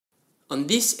On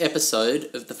this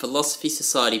episode of the Philosophy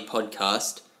Society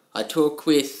podcast, I talk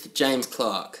with James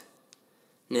Clarke.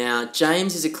 Now,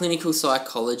 James is a clinical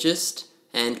psychologist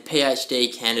and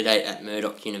PhD candidate at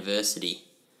Murdoch University.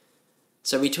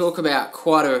 So we talk about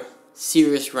quite a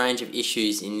serious range of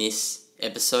issues in this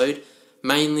episode,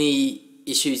 mainly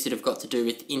issues that have got to do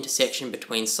with the intersection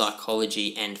between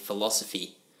psychology and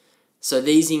philosophy. So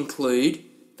these include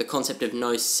the concept of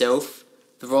no self,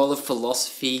 the role of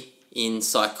philosophy in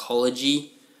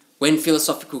psychology, when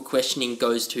philosophical questioning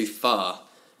goes too far,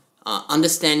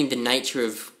 understanding the nature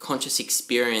of conscious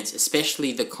experience,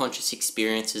 especially the conscious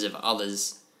experiences of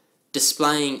others,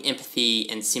 displaying empathy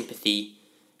and sympathy,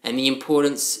 and the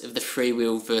importance of the free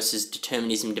will versus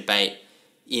determinism debate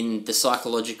in the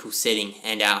psychological setting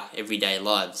and our everyday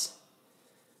lives.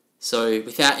 So,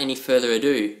 without any further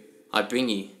ado, I bring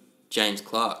you James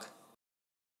Clarke.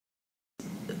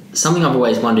 Something I've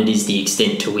always wondered is the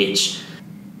extent to which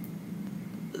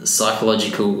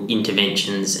psychological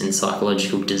interventions and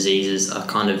psychological diseases are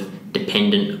kind of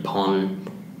dependent upon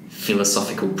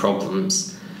philosophical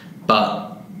problems.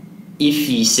 But if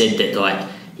you said that, like,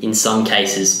 in some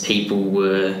cases people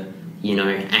were,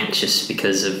 anxious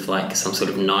because of, like, some sort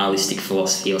of nihilistic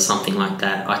philosophy or something like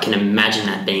that, I can imagine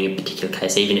that being a particular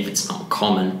case, even if it's not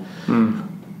common.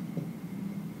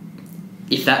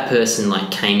 If that person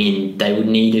came in, they would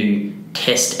need to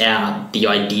test out the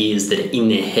ideas that are in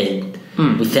their head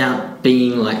without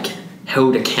being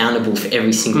held accountable for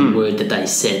every single word that they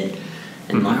said.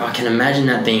 And I can imagine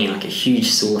that being a huge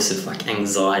source of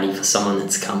anxiety for someone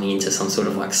that's coming into some sort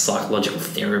of psychological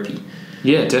therapy.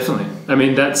 Yeah, definitely. I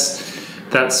mean,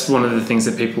 that's one of the things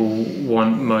that people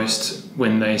want most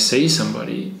when they see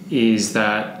somebody, is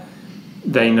that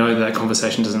they know that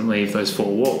conversation doesn't leave those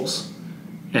four walls.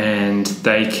 And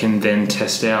they can then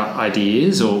test out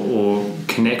ideas or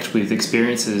connect with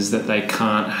experiences that they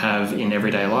can't have in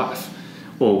everyday life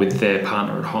or with their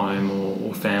partner at home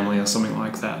or family or something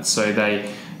like that. So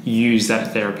they use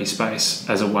that therapy space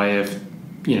as a way of,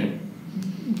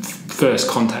 first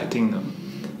contacting them,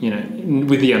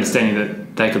 with the understanding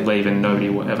that they could leave and nobody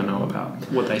will ever know about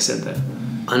what they said there.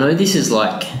 I know this is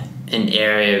an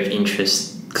area of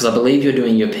interest because I believe you're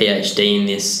doing your PhD in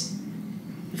this.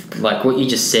 Like what you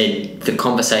just said, the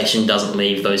conversation doesn't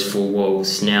leave those four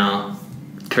walls. Now,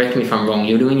 correct me if I'm wrong,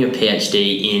 you're doing your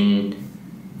PhD in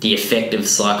the effect of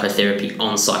psychotherapy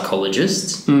on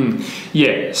psychologists? So,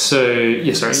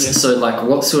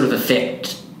 what sort of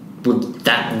effect would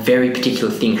that very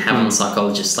particular thing have on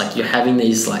psychologists? You're having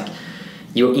these,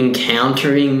 you're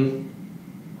encountering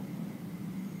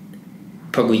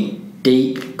probably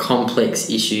deep, complex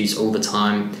issues all the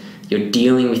time. You're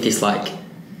dealing with this,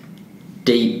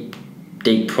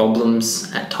 deep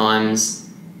problems at times,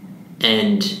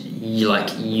 and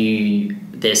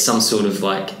there's some sort of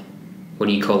what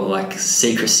do you call it,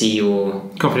 secrecy or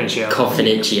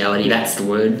confidentiality, that's the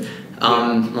word.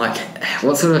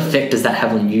 What sort of effect does that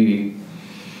have on you?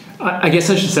 I guess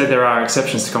I should say there are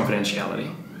exceptions to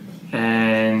confidentiality,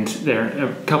 and there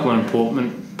are a couple of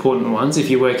important ones. If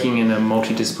you're working in a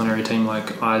multidisciplinary team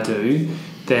like I do,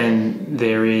 then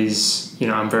there is,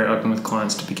 I'm very open with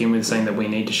clients to begin with, saying that we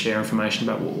need to share information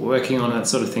about what we're working on, that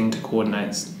sort of thing, to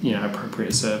coordinate,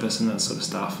 appropriate service and that sort of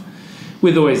stuff,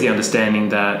 with always the understanding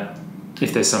that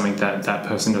if there's something that that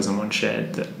person doesn't want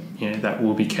shared, that, that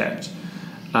will be kept.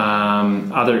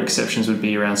 Other exceptions would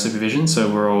be around supervision. So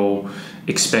we're all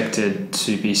expected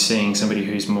to be seeing somebody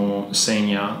who's more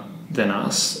senior than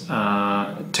us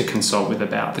to consult with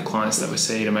about the clients that we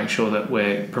see, to make sure that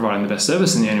we're providing the best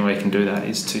service, and the only way you can do that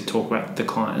is to talk about the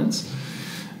clients.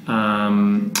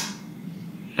 And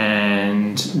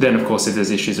then, of course, if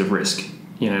there's issues of risk,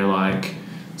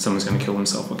 someone's going to kill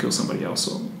themselves or kill somebody else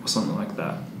or something like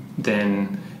that,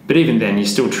 but even then you're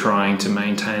still trying to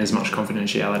maintain as much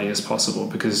confidentiality as possible,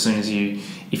 because as soon as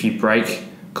if you break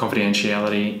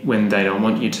confidentiality when they don't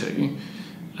want you to,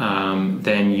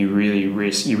 then you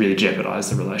really jeopardize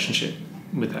the relationship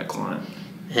with that client.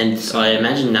 And I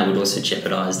imagine that would also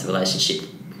jeopardize the relationship,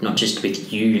 not just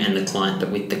with you and the client, but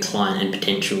with the client and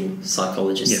potential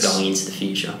psychologists going into the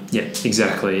future. Yeah,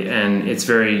 exactly. And it's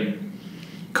very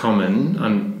common,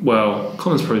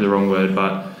 common's probably the wrong word,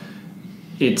 but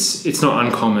it's not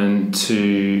uncommon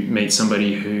to meet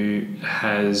somebody who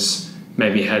has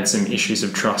maybe had some issues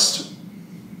of trust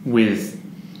with,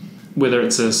 whether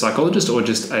it's a psychologist or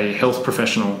just a health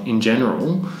professional in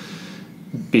general,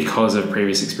 because of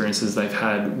previous experiences they've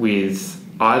had with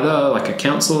either a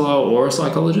counsellor or a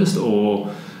psychologist,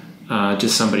 or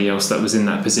just somebody else that was in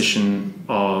that position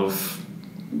of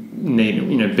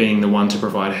being the one to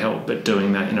provide help, but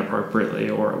doing that inappropriately,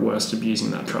 or at worst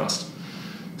abusing that trust.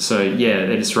 So yeah,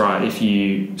 it's right. If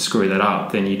you screw that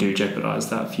up, then you do jeopardize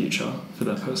that future for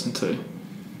that person too.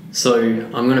 So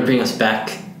I'm going to bring us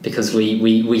back because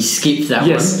we skipped that one.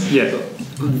 Yes, yeah.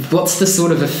 What's the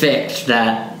sort of effect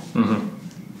that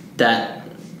that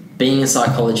being a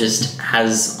psychologist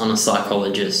has on a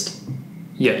psychologist?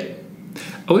 Yeah.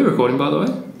 Are we recording, by the way?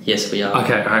 Yes, we are.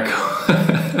 Okay, all right, cool.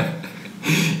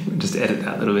 Just edit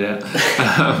that a little bit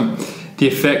out. The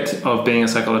effect of being a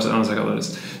psychologist on a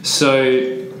psychologist.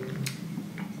 So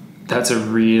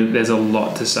there's a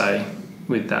lot to say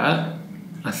with that.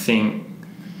 I think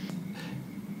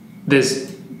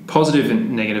there's positive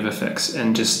and negative effects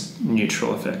and just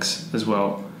neutral effects as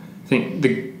well. I think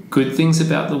the good things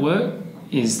about the work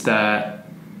is that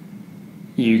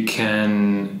you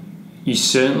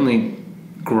certainly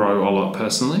grow a lot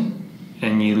personally,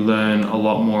 and you learn a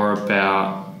lot more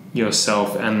about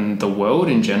yourself and the world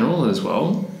in general as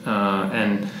well.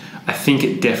 And I think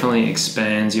it definitely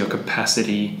expands your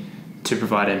capacity to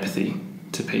provide empathy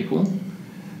to people.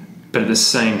 But at the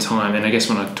same time, and I guess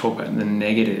when I talk about the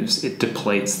negatives, it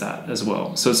depletes that as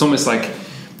well. So it's almost like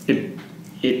it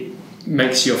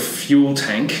makes your fuel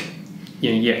tank,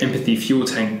 your empathy fuel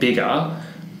tank bigger,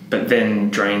 but then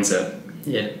drains it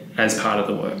as part of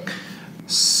the work.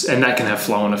 And that can have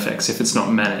flow-on effects if it's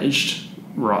not managed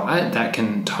right. That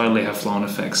can totally have flow-on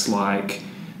effects, like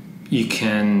you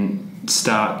can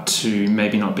start to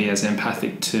maybe not be as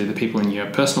empathic to the people in your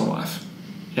personal life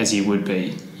as you would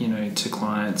be, to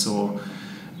clients, or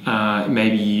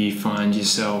maybe you find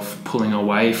yourself pulling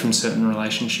away from certain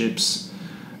relationships,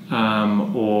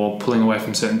 or pulling away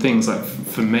from certain things. Like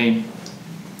for me,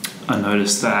 I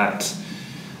noticed that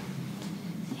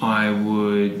my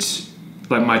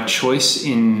choice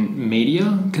in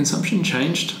media consumption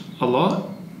changed a lot.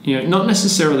 Not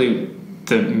necessarily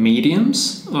the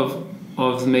mediums of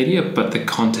the media, but the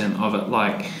content of it.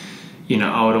 Like,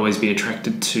 I would always be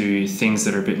attracted to things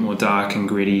that are a bit more dark and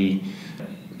gritty,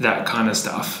 that kind of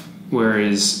stuff.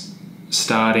 Whereas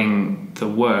starting the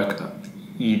work,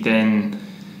 you then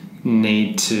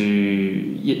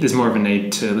there's more of a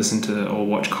need to listen to or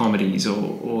watch comedies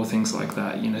or things like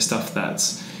that. Stuff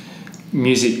that's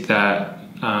music that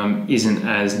isn't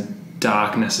as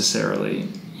dark necessarily,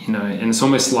 and it's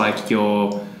almost like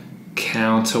you're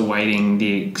counterweighting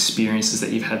the experiences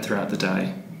that you've had throughout the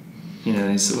day.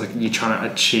 It's like you're trying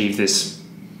to achieve this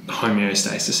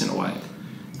homeostasis in a way.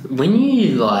 When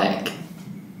you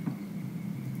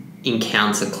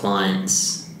encounter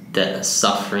clients that are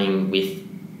suffering with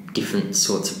different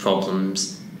sorts of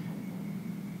problems,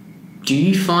 do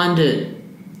you find it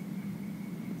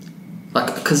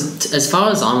because as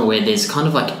far as I'm aware, there's kind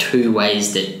of two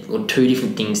ways or two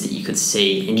different things that you could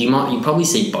see, and you probably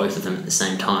see both of them at the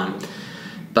same time,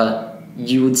 but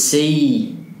you would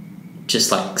see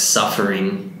just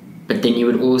suffering, but then you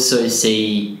would also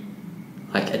see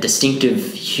a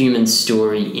distinctive human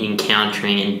story in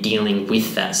encountering and dealing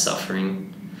with that suffering.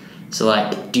 So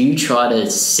do you try to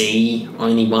see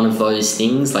only one of those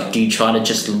things? Do you try to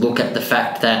just look at the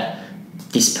fact that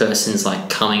this person's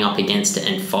coming up against it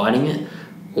and fighting it,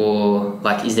 or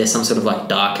is there some sort of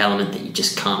dark element that you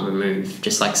just can't remove,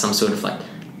 just some sort of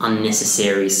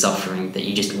unnecessary suffering that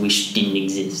you just wish didn't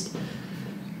exist?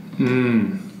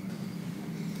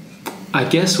 I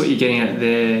guess what you're getting at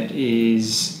there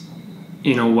is,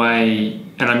 in a way,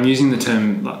 and I'm using the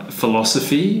term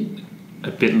philosophy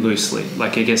a bit loosely, I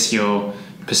guess your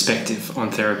perspective on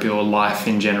therapy or life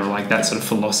in general, that sort of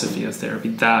philosophy of therapy,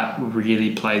 that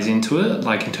really plays into it,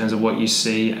 in terms of what you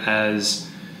see as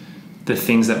the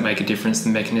things that make a difference, the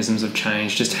mechanisms of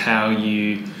change, just how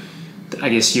your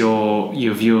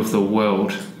view of the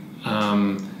world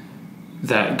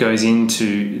that goes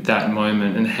into that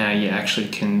moment, and how you actually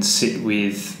can sit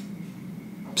with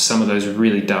some of those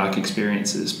really dark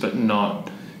experiences but not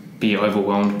be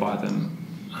overwhelmed by them.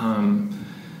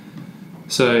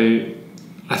 So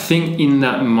I think in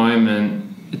that moment,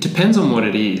 it depends on what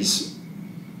it is,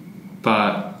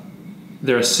 but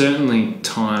there are certainly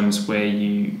times where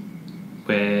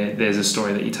there's a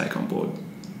story that you take on board,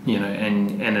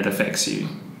 and it affects you,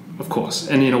 of course.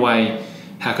 And in a way,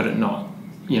 how could it not?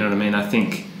 You know what I mean? I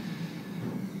think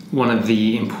one of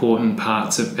the important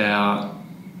parts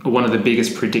one of the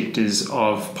biggest predictors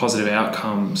of positive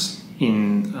outcomes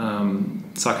in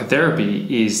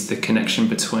psychotherapy is the connection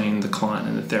between the client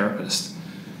and the therapist.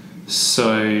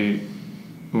 So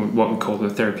what we call the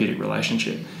therapeutic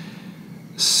relationship.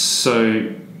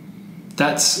 So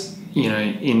that's,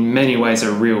 in many ways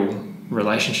a real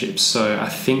relationship. So I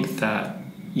think that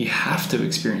you have to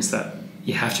experience that.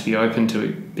 You have to be open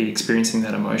to be experiencing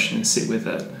that emotion and sit with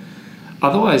it.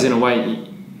 Otherwise, in a way,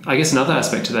 I guess another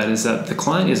aspect to that is that the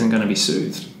client isn't going to be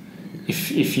soothed.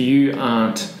 if you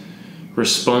aren't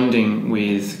responding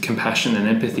with compassion and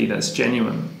empathy that's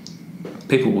genuine,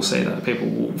 people will see that, people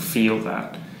will feel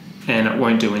that, and it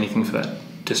won't do anything for that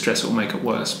distress. It will make it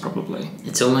worse, probably.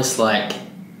 It's almost like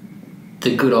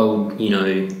the good old,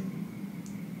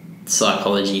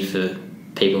 psychology for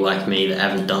people like me that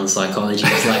haven't done psychology.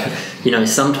 It's like,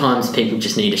 sometimes people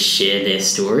just need to share their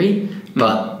story,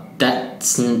 but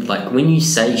that's like, when you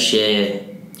say share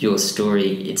your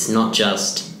story, it's not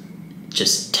just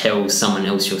tell someone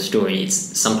else your story.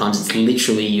 Sometimes it's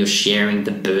literally you're sharing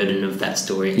the burden of that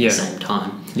story at the same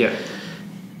time. Yeah.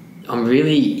 I'm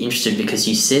really interested because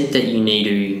you said that you need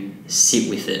to sit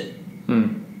with it.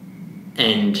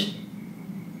 And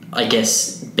I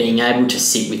guess being able to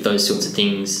sit with those sorts of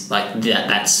things, like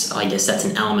that's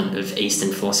an element of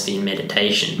Eastern philosophy and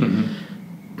meditation.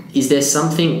 Is there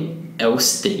something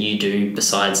else that you do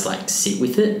besides like sit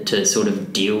with it to sort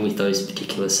of deal with those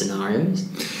particular scenarios?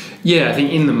 Yeah, I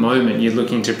think in the moment you're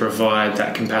looking to provide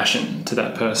that compassion to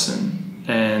that person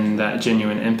and that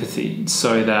genuine empathy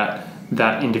so that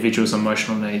that individual's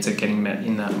emotional needs are getting met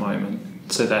in that moment,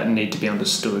 so that need to be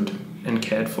understood and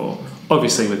cared for,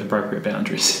 obviously with appropriate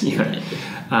boundaries,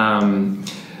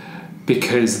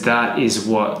 because that is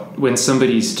what, when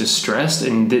somebody's distressed,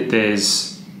 and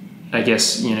there's, I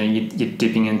guess, you're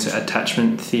dipping into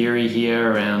attachment theory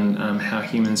here around how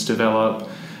humans develop,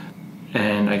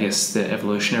 and I guess the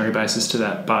evolutionary basis to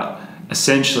that. But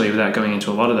essentially, without going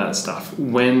into a lot of that stuff,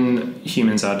 when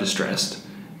humans are distressed,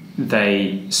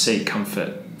 they seek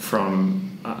comfort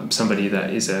from somebody that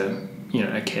is a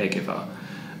caregiver.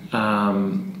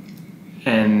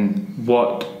 And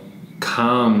what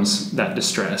calms that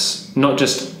distress, not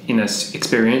just in an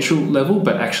experiential level,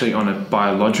 but actually on a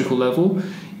biological level,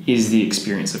 is the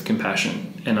experience of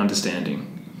compassion and understanding.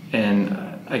 And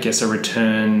I guess a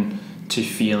return to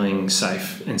feeling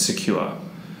safe and secure.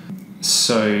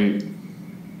 So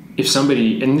if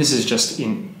somebody, and this is just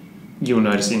you'll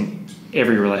notice in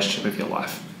every relationship of your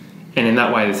life, and in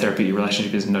that way the therapeutic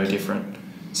relationship is no different.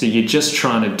 So you're just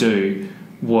trying to do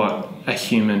what a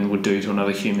human would do to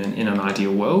another human in an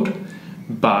ideal world,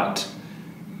 but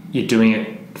you're doing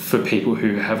it for people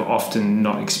who have often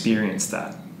not experienced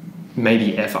that,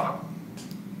 maybe ever,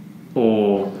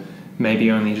 or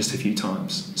maybe only just a few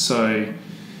times. So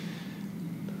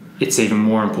it's even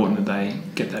more important that they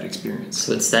get that experience.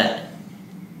 So it's that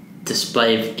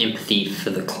display of empathy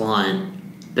for the client,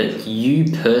 but you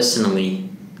personally,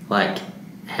 like,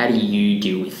 how do you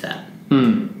deal with that?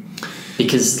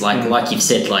 Because like you've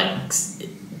said, like,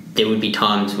 there would be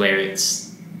times where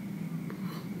it's,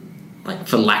 like,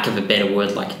 for lack of a better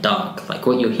word, like dark. Like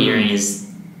what you're hearing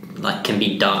is, like, can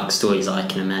be dark stories, I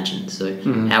can imagine. So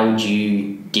how would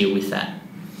you deal with that?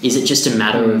 Is it just a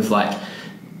matter of, like,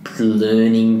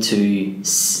 learning to,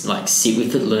 like, sit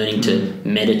with it, learning to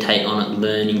meditate on it,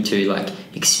 learning to, like,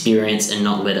 experience and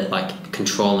not let it, like,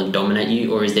 control and dominate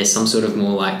you? Or is there some sort of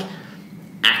more, like,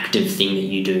 active thing that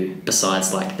you do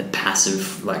besides, like, the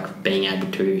passive, like, being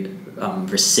able to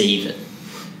receive it?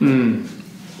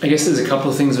 I guess there's a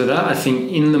couple of things with that. I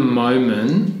think in the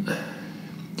moment,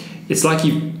 it's like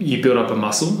you build up a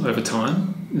muscle over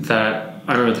time. That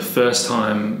I remember the first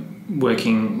time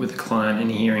working with a client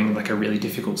and hearing, like, a really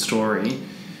difficult story,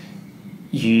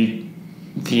 the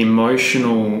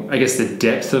emotional, I guess the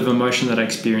depth of emotion that I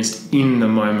experienced in the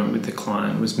moment with the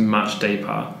client was much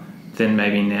deeper than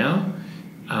maybe now.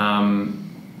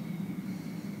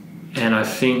 And I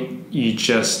think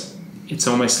it's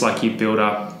almost like you build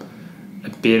up a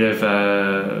bit of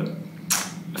a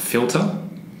filter.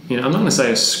 I'm not going to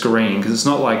say a screen, because it's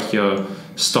not like you're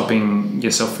stopping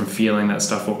yourself from feeling that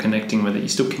stuff or connecting with it. You're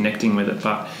still connecting with it,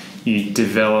 but you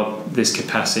develop this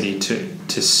capacity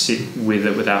to sit with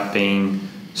it without being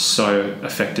so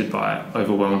affected by it,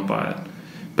 overwhelmed by it,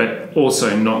 but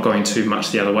also not going too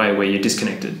much the other way where you're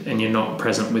disconnected and you're not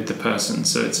present with the person.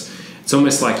 So it's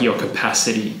almost like your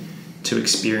capacity to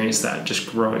experience that just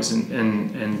grows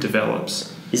and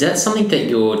develops. Is that something that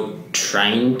you're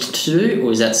trained to do,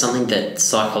 or is that something that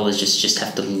psychologists just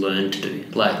have to learn to do?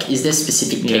 Like, is there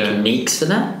specific techniques for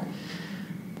that?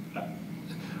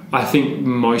 I think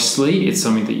mostly it's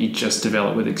something that you just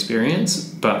develop with experience,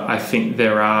 but I think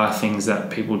there are things that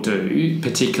people do,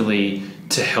 particularly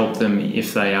to help them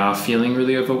if they are feeling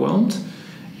really overwhelmed.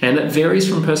 And it varies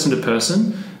from person to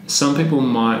person. Some people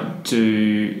might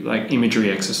do, like,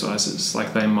 imagery exercises,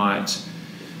 like they might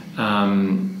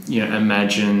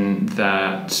imagine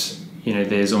that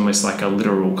there's almost like a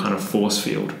literal kind of force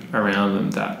field around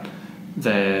them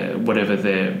that whatever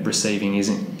they're receiving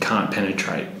can't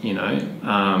penetrate.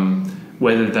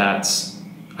 Whether that's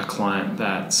a client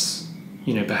that's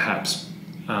perhaps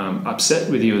upset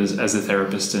with you as a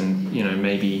therapist and, you know,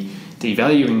 maybe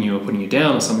devaluing you or putting you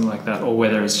down or something like that, or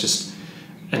whether it's just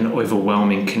an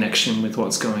overwhelming connection with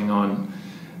what's going on.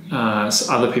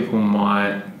 So other people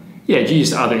might,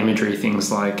 use other imagery,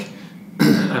 things like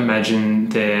imagine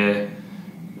they're,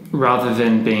 rather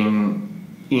than being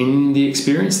in the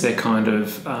experience, they're kind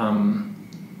of,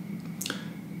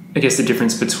 I guess the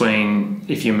difference between,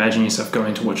 if you imagine yourself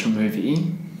going to watch a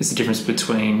movie, is the difference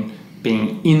between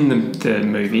being in the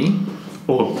movie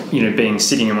or, you know, being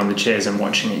sitting in one of the chairs and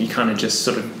watching it. You kind of just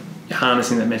sort of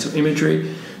harnessing that mental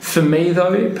imagery. For me,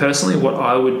 though, personally, what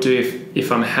I would do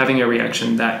if I'm having a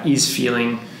reaction that is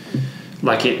feeling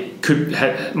like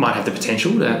it might have the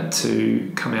potential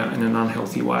to come out in an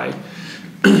unhealthy way,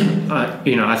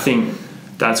 I think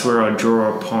that's where I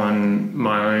draw upon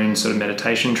my own sort of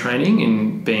meditation training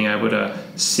in being able to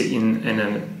sit in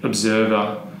an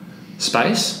observer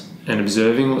space and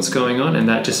observing what's going on, and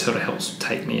that just sort of helps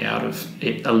take me out of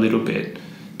it a little bit,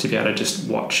 to be able to just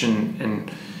watch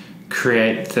and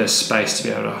create the space to be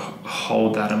able to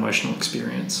hold that emotional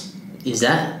experience. Is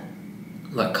that,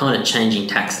 like, kind of changing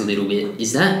tacks a little bit,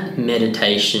 is that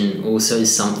meditation also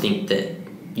something that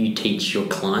you teach your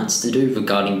clients to do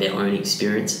regarding their own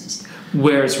experiences?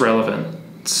 Where it's relevant.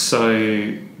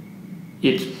 So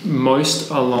it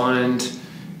most aligned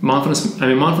mindfulness. I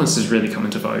mean, mindfulness has really come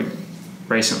into vogue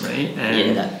recently,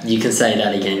 and you can say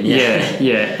that again.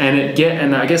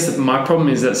 And I guess that my problem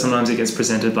is that sometimes it gets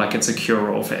presented like it's a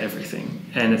cure-all for everything,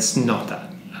 and it's not that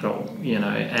at all, you know.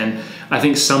 And I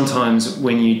think sometimes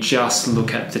when you just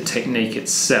look at the technique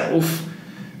itself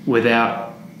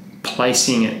without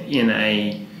placing it in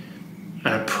an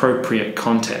appropriate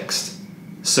context,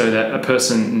 so that a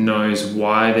person knows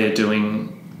why they're doing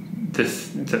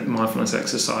the mindfulness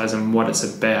exercise and what it's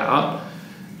about,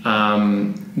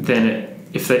 then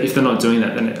if they're not doing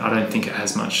that, then I don't think it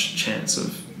has much chance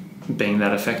of being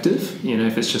that effective. You know,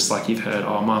 if it's just like you've heard,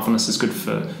 mindfulness is good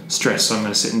for stress, so I'm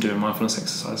going to sit and do a mindfulness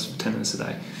exercise for 10 minutes a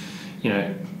day. You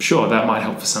know, sure, that might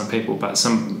help for some people, but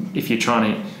if you're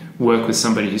trying to work with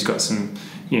somebody who's got some,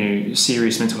 you know,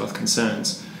 serious mental health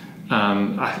concerns,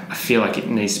 I feel like it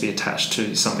needs to be attached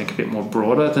to something a bit more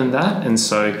broader than that. And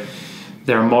so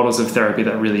there are models of therapy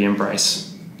that really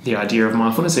embrace the idea of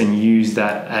mindfulness and use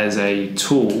that as a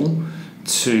tool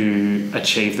to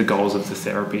achieve the goals of the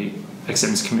therapy.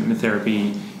 Acceptance commitment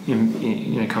therapy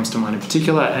comes to mind in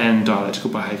particular, and dialectical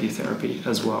behaviour therapy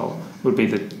as well would be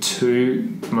the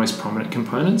two most prominent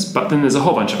components. But then there's a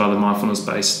whole bunch of other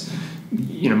mindfulness-based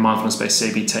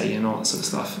CBT and all that sort of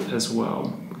stuff as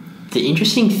well. The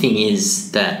interesting thing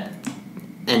is that,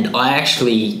 and I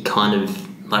actually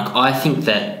I think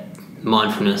that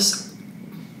mindfulness,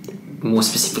 more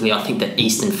specifically, I think that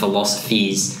Eastern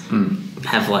philosophies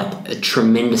have like a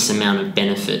tremendous amount of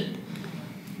benefit.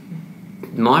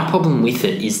 My problem with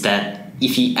it is that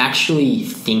if you actually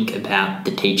think about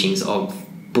the teachings of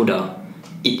Buddha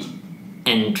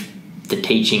and the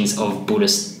teachings of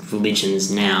Buddhist religions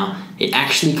now, it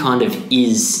actually kind of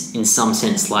is, in some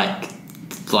sense, like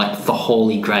the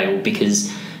Holy Grail, because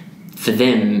for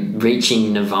them,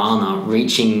 reaching nirvana,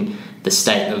 reaching the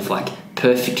state of like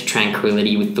perfect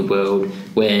tranquility with the world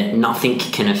where nothing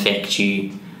can affect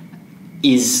you,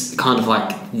 is kind of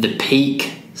like the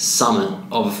peak summit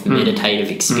of meditative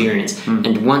experience.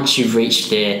 And once you've reached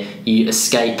there, you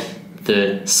escape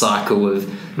the cycle of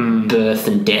birth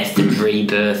and death and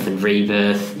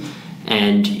rebirth,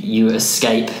 and you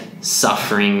escape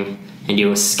suffering and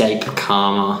you escape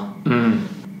karma.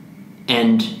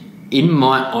 And in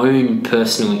my own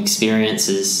personal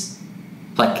experiences,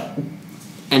 like,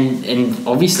 and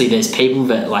obviously there's people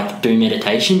that like do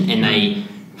meditation and they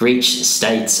reach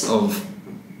states of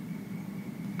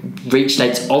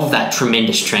that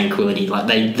tremendous tranquility. Like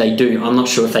they do. I'm not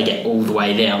sure if they get all the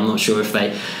way there. I'm not sure if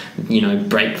they,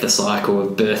 break the cycle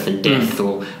of birth and death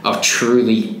or are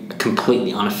truly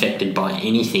completely unaffected by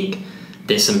anything.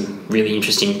 There's some really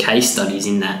interesting case studies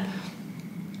in that.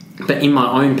 But in my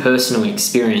own personal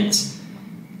experience,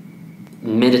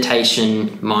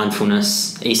 meditation,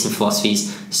 mindfulness, Eastern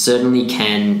philosophies certainly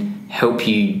can help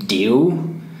you deal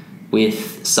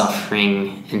with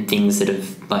suffering and things that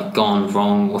have like gone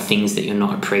wrong, or things that you're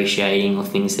not appreciating, or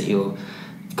things that you're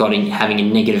having a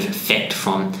negative effect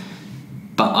from.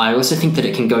 But I also think that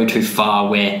it can go too far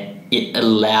where it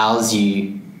allows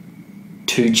you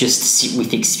to just sit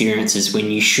with experiences when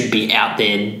you should be out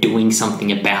there doing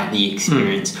something about the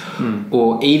experience.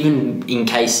 Or even in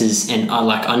cases, and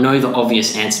I know the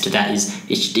obvious answer to that is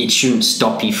it shouldn't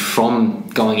stop you from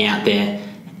going out there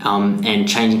and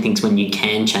changing things when you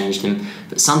can change them.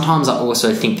 But sometimes I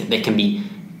also think that there can be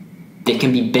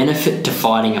benefit to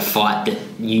fighting a fight that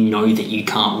you know that you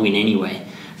can't win anyway.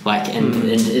 Like, and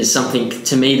it's something,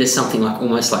 to me, there's something like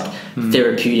almost like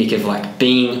therapeutic of like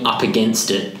being up against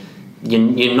it.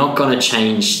 You're not going to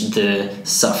change the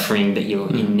suffering that you're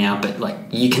in now, but like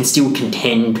you can still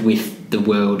contend with the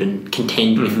world and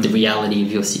contend with the reality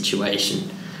of your situation.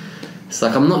 It's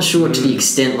like, I'm not sure to the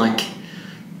extent like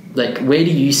where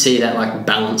do you see that like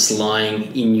balance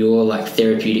lying in your like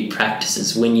therapeutic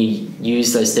practices when you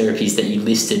use those therapies that you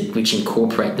listed which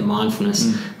incorporate the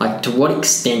mindfulness? Like, to what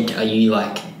extent are you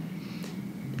like,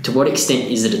 to what extent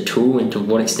is it a tool, and to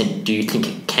what extent do you think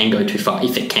it can go too far,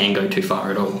 if it can go too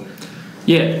far at all?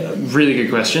 Yeah, really good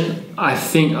question. I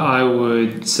think I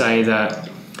would say that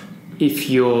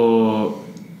if you're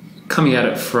coming at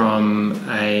it from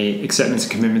a acceptance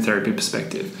and commitment therapy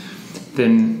perspective,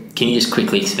 then... Can you just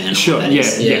quickly expand Sure, on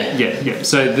that? Yeah.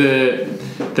 So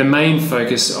the main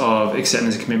focus of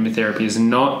acceptance and commitment therapy is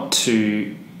not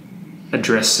to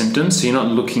address symptoms. So you're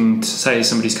not looking to, say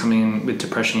somebody's coming in with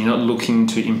depression, you're not looking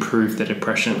to improve their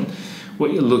depression.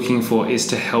 What you're looking for is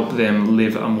to help them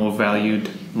live a more valued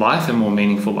life, a more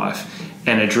meaningful life,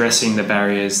 and addressing the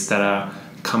barriers that are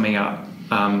coming up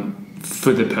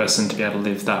for the person to be able to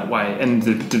live that way. And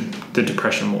the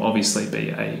depression will obviously be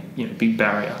a big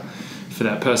barrier for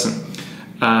that person.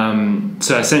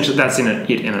 So essentially that's it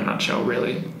in a nutshell,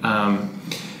 really.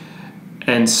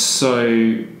 And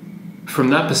so from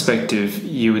that perspective,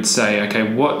 you would say,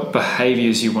 okay, what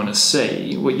behaviours you want to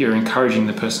see, what you're encouraging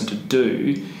the person to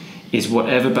do is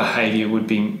whatever behaviour would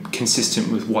be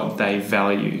consistent with what they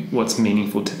value, what's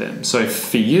meaningful to them. So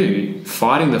for you,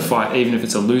 fighting the fight, even if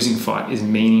it's a losing fight, is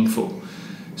meaningful.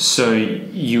 So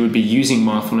you would be using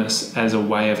mindfulness as a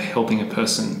way of helping a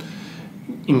person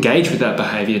engage with that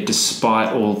behaviour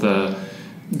despite all the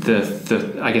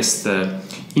I guess the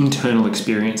internal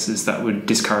experiences that would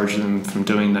discourage them from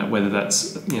doing that, whether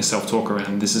that's self-talk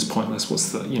around this is pointless,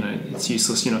 it's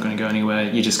useless, you're not going to go anywhere,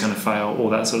 you're just going to fail, all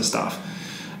that sort of stuff.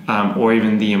 Or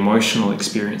even the emotional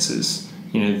experiences,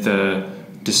 the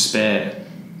despair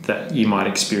that you might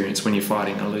experience when you're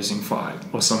fighting a losing fight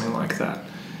or something like that.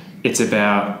 It's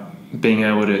about being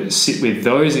able to sit with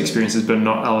those experiences but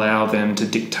not allow them to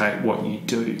dictate what you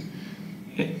do.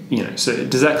 So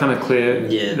does that kind of clear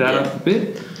that up a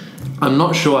bit? I'm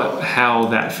not sure how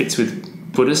that fits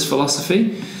with Buddhist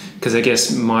philosophy, because I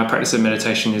guess my practice of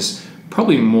meditation is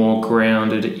probably more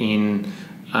grounded in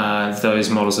those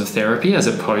models of therapy as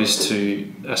opposed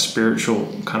to a spiritual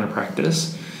kind of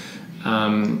practice. So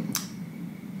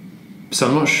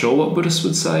I'm not sure what Buddhists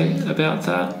would say about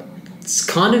that. It's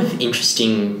kind of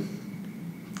interesting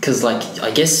because, like,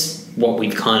 I guess what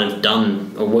we've kind of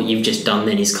done, or what you've just done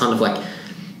then, is kind of like,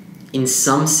 in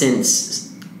some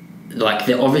sense, like,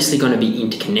 they're obviously going to be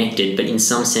interconnected, but in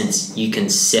some sense you can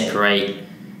separate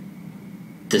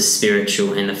the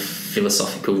spiritual and the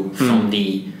philosophical from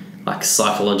the like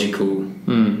psychological,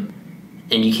 and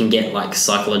you can get like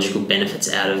psychological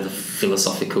benefits out of the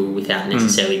philosophical without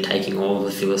necessarily taking all of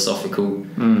the philosophical.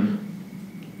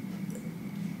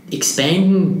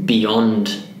 Expanding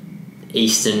beyond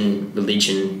Eastern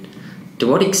religion, to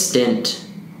what extent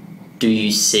do you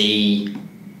see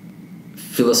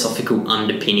philosophical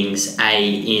underpinnings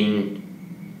and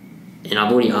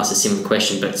I've already asked a similar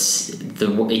question, but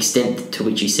the extent to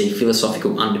which you see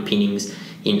philosophical underpinnings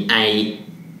in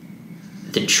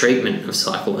the treatment of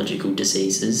psychological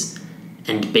diseases,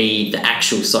 and B, the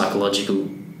actual psychological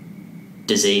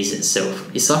disease itself.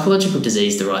 Is psychological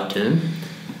disease the right term?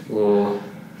 Or...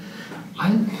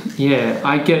 I'm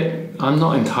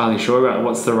not entirely sure about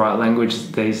what's the right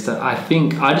language these days. I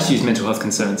think I just use mental health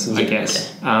concerns, I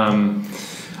guess. Okay.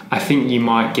 I think you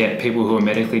might get people who are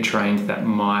medically trained that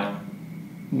might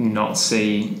not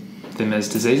see them as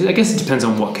diseases. I guess it depends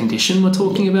on what condition we're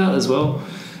talking about as well.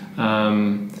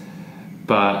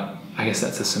 But I guess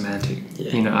that's a semantic,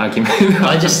 argument.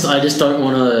 I just don't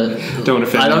want to. Don't want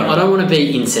to offend. I don't want to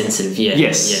be insensitive. Yeah.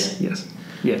 Yes.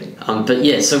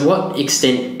 But so what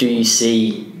extent do you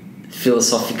see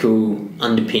philosophical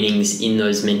underpinnings in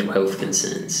those mental health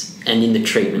concerns and in the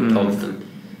treatment of them?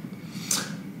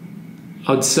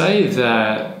 I'd say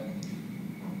that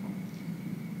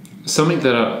something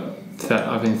that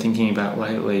I've been thinking about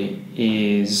lately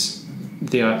is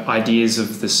the ideas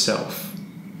of the self.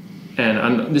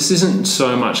 And this isn't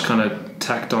so much kind of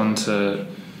tacked onto,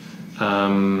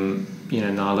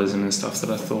 nihilism and stuff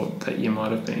that I thought that you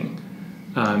might have been,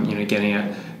 getting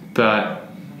at.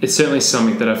 But it's certainly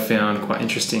something that I've found quite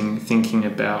interesting, thinking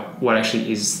about what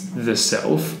actually is the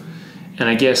self. And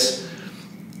I guess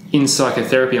in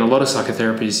psychotherapy, and a lot of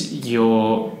psychotherapies,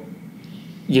 you're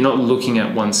not looking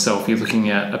at oneself, you're looking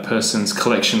at a person's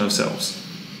collection of selves,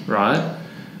 right?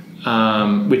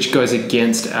 which goes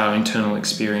against our internal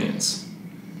experience,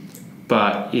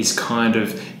 but is kind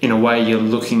of, in a way, you're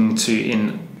looking to,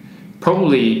 in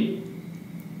probably,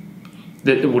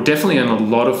 that will definitely in a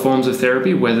lot of forms of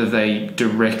therapy, whether they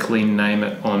directly name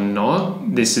it or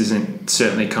not, this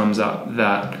certainly comes up,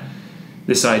 that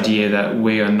this idea that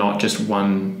we are not just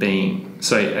one being.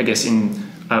 So I guess in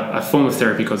a form of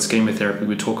therapy called schema therapy,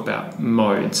 we talk about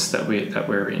modes that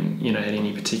we're in, at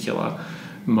any particular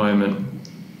moment,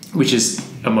 which is,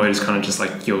 a mode is kind of just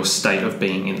like your state of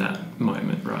being in that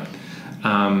moment, right?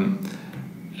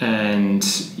 And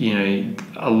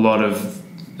a lot of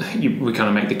we kind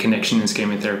of make the connection in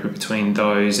schema therapy between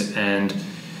those and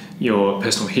your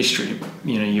personal history,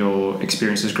 your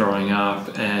experiences growing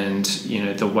up, and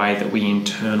the way that we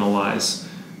internalize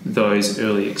those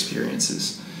early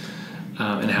experiences,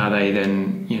 and how they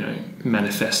then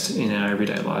manifest in our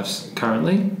everyday lives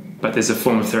currently. But there's a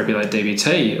form of therapy like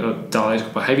DBT, or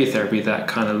dialectical behavior therapy, that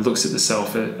kind of looks at the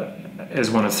self as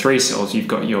one of three selves. You've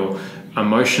got your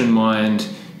emotion mind,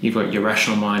 you've got your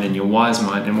rational mind, and your wise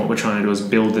mind. And what we're trying to do is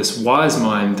build this wise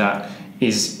mind that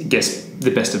is, I guess, the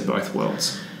best of both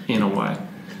worlds in a way.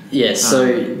 Yeah,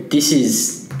 so this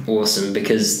is awesome,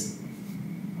 because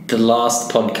the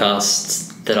last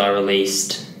podcast that I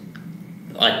released,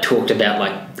 I talked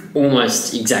about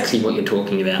almost exactly what you're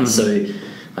talking about. So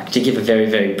to give a very,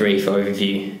 very brief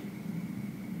overview,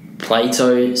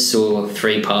 Plato saw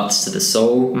three parts to the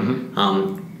soul.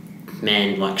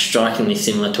 Strikingly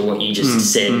similar to what you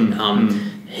just said.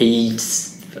 He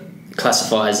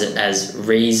classifies it as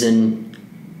reason,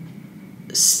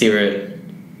 spirit,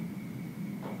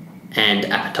 and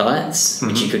appetites,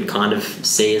 which you could kind of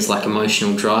see as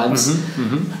emotional drives.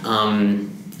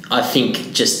 I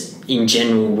think just in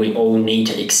general, we all need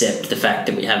to accept the fact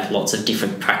that we have lots of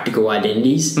different practical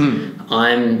identities.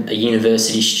 I'm a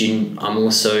university student. I'm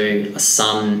also a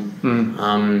son.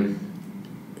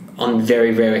 On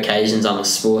very rare occasions, I'm a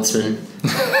sportsman.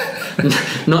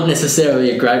 Not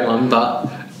necessarily a great one, but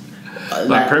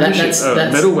that's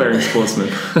medal-wearing sportsman.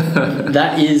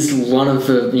 That is one of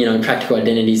the practical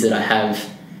identities that I have,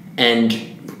 and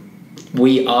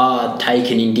we are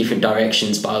taken in different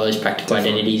directions by those practical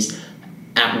identities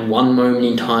at one moment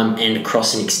in time and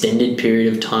across an extended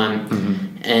period of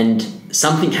time. And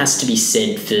something has to be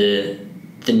said for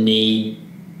the need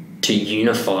to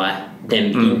unify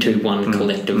them into one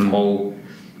collective whole.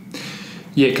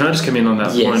 Yeah, can I just come in on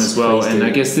that point as well? And do. I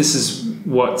guess this is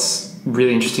what's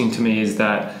really interesting to me, is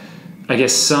that I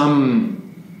guess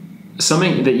something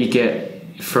that you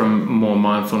get from more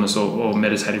mindfulness or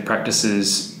meditative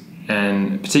practices,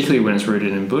 and particularly when it's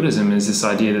rooted in Buddhism, is this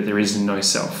idea that there is no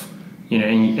self.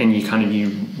 And you kind of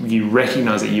you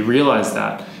recognize it, you realize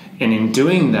that, and in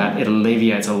doing that, it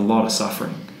alleviates a lot of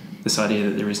suffering. This idea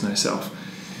that there is no self.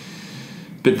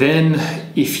 But then,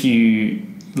 if you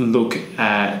look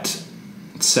at,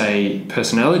 say,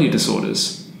 personality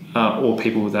disorders, or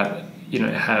people that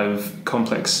have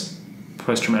complex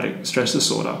post-traumatic stress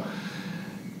disorder,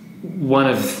 one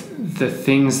of the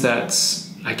things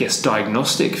that's, I guess,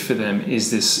 diagnostic for them is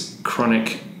this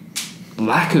chronic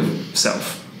lack of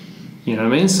self. You know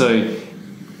what I mean? So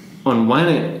on one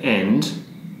end,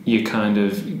 you kind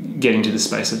of get into the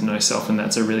space of no self, and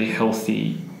that's a really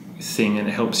healthy thing, and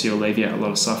it helps you alleviate a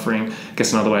lot of suffering. I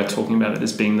guess another way of talking about it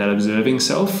is being that observing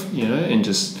self, and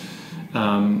just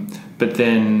but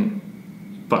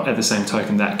at the same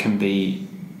token, that can be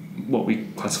what we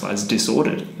classify as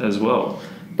disordered as well.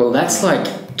 Well, that's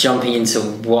jumping into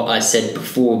what I said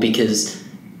before, because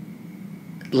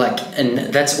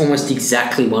and that's almost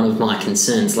exactly one of my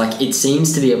concerns. It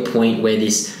seems to be a point where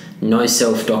this no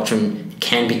self doctrine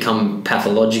can become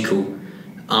pathological.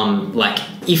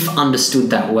 If understood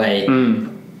that way,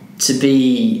 to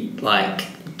be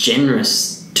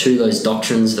generous to those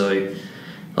doctrines, though,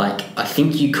 I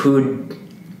think you could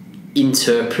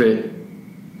interpret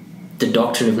the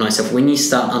doctrine of no self when you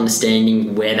start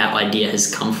understanding where that idea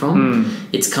has come from.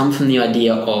 It's come from the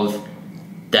idea of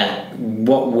that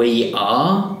what we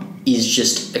are is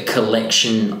just a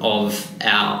collection of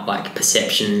our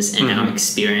perceptions and our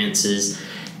experiences,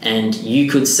 and you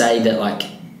could say that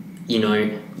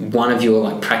one of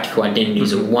your practical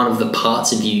identities or one of the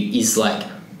parts of you is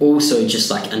also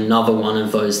just another one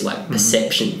of those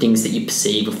perception things that you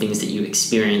perceive or things that you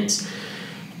experience.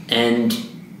 And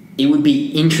it would be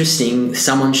interesting,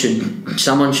 someone should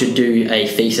do a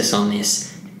thesis on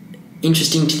this,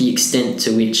 interesting to the extent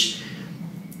to which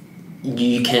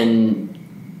you can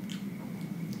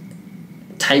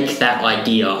take that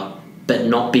idea but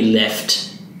not be left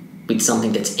with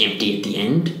something that's empty at the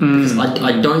end. Because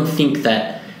I don't think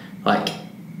that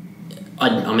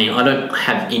I mean, I don't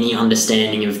have any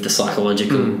understanding of the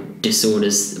psychological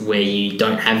disorders where you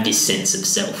don't have this sense of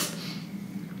self.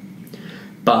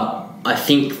 But I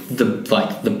think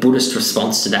the Buddhist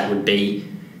response to that would be,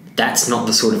 that's not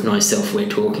the sort of no self we're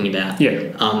talking about.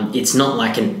 Yeah. It's not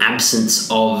like an absence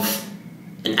of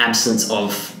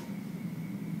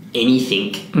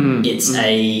anything. It's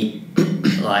a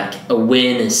like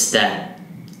awareness that,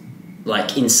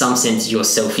 like, in some sense your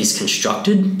self is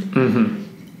constructed.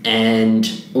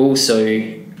 And also,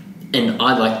 and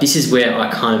I like, this is where I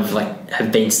kind of like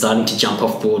have been starting to jump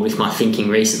off board with my thinking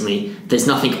recently. There's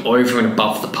nothing over and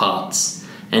above the parts,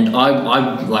 and I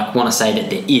like want to say that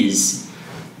there is,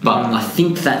 but I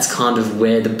think that's kind of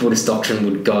where the Buddhist doctrine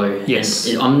would go. Yes.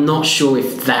 And I'm not sure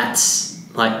if that's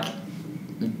like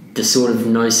the sort of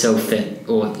no self that,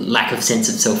 or lack of sense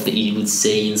of self that you would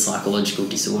see in psychological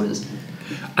disorders.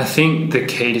 I think the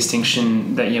key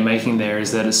distinction that you're making there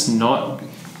is that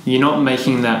you're not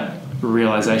making that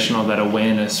realization or that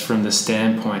awareness from the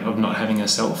standpoint of not having a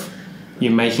self.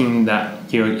 You're having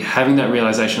that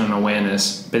realization and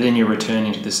awareness, but then you're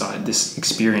returning to this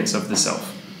experience of the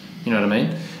self. You know what I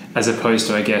mean? As opposed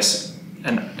to, I guess,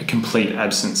 a complete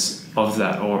absence of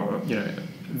that, or, you know,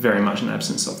 very much an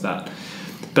absence of that.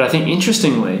 But I think,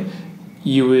 interestingly,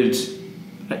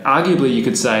 arguably you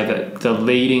could say that the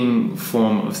leading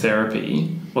form of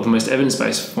therapy, or the most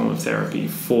evidence-based form of therapy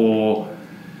for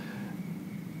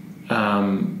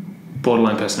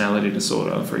borderline personality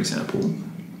disorder, for example,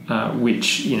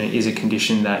 which, you know, is a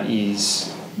condition that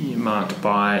is marked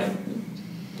by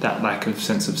that lack of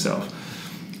sense of self,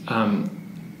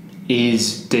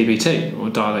 is DBT, or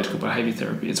dialectical behaviour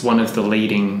therapy. It's one of the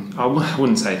leading, I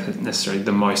wouldn't say necessarily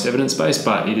the most evidence-based,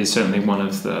 but it is certainly one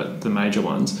of the major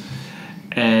ones.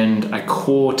 And a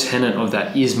core tenet of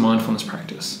that is mindfulness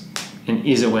practice and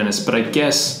is awareness. But I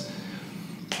guess,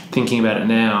 thinking about it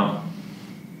now,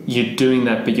 you're doing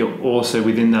that, but you're also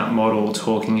within that model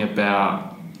talking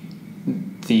about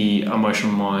the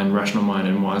emotional mind, rational mind,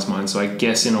 and wise mind. So I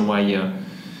guess in a way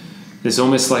there's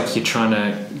almost like you're trying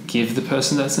to give the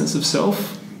person that sense of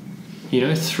self, you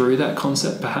know, through that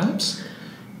concept, perhaps.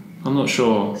 I'm not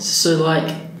sure. So,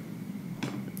 like,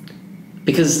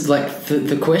 because, like,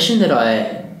 the question that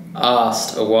I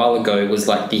asked a while ago was,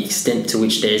 like, the extent to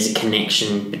which there's a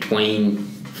connection between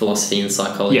philosophy and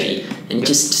psychology. Yeah. And it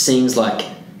just seems, like,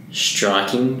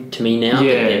 striking to me now that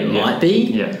there might be.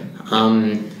 Yeah.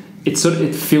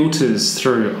 It filters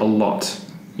through a lot,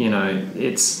 you know.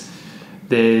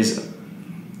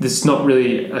 There's not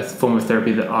really a form of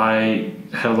therapy that I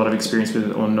have a lot of experience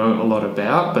with or know a lot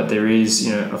about, but there is,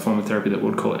 you know, a form of therapy that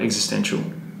we'd call existential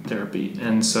therapy.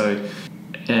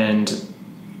 And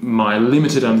my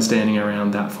limited understanding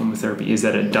around that form of therapy is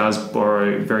that it does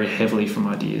borrow very heavily from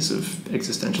ideas of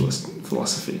existentialist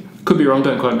philosophy. Could be wrong,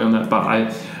 don't quote me on that,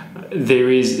 but there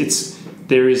is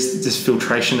this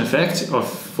filtration effect of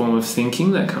form of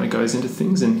thinking that kind of goes into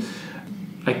things. And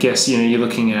I guess, you know, you're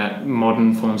looking at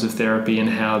modern forms of therapy and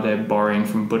how they're borrowing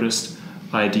from Buddhist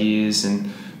ideas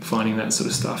and finding that sort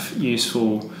of stuff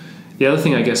useful. The other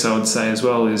thing I guess I would say as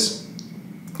well is,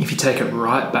 if you take it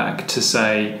right back to,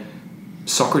 say,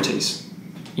 Socrates,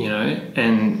 you know,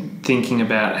 and thinking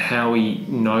about how we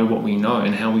know what we know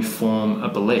and how we form a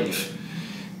belief,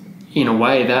 in a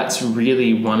way that's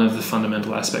really one of the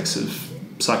fundamental aspects of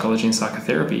psychology and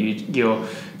psychotherapy. You're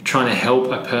trying to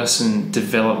help a person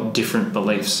develop different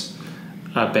beliefs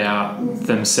about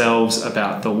themselves,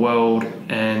 about the world,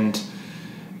 and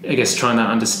I guess trying to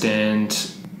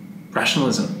understand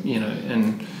rationalism, you know,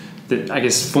 and I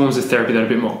guess forms of therapy that are a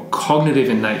bit more cognitive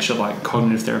in nature, like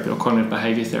cognitive therapy or cognitive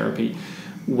behaviour therapy,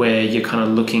 where you're kind of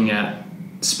looking at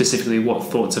specifically what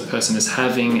thoughts a person is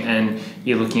having, and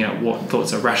you're looking at what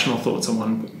thoughts are rational thoughts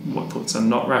and what thoughts are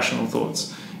not rational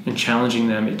thoughts, and challenging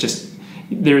them.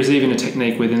 There is even a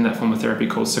technique within that form of therapy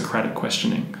called Socratic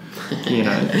questioning, you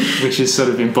know, which is sort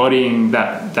of embodying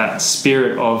that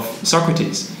spirit of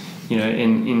Socrates, you know,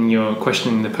 in your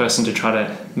questioning the person to try to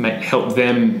help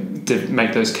them to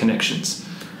make those connections,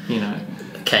 you know.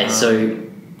 Okay, so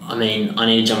I mean, I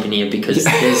need to jump in here because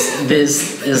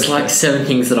there's like 7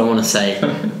 things that I want to say.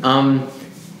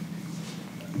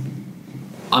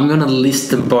 I'm going to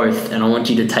list them both, and I want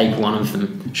you to take one of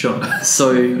them. Sure.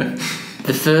 So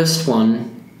the first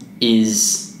one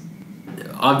is,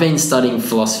 I've been studying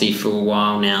philosophy for a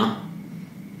while now,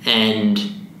 and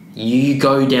you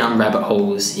go down rabbit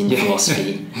holes in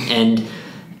philosophy, and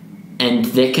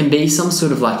there can be some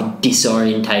sort of like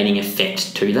disorientating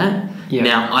effect to that. Yeah.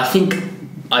 Now, I think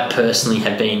I personally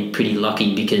have been pretty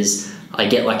lucky because I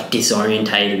get like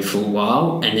disorientated for a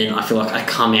while, and then I feel like I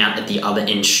come out at the other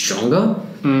end stronger.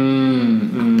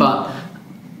 But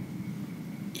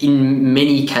in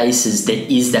many cases there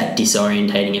is that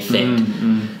disorientating effect.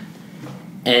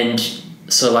 And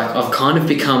so like I've kind of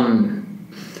become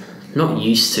not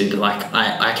used to, but like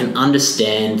I can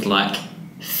understand like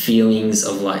feelings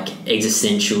of like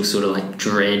existential sort of like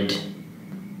dread,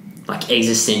 like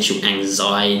existential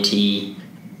anxiety,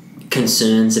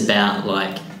 concerns about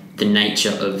like the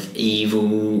nature of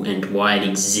evil and why it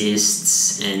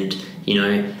exists, and you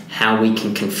know how we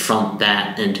can confront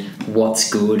that and what's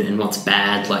good and what's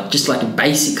bad, like just like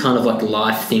basic kind of like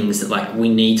life things that like we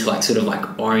need to like sort of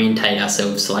like orientate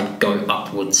ourselves to like go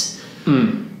upwards.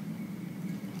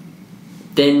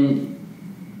 Then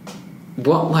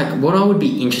what I would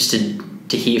be interested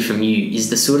to hear from you is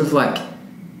the sort of like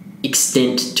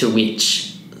extent to which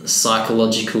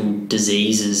psychological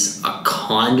diseases are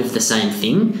kind of the same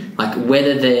thing, like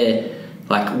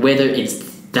whether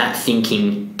it's that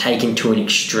thinking taken to an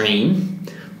extreme,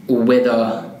 or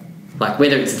whether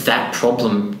it's that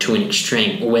problem to an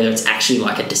extreme, or whether it's actually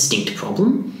like a distinct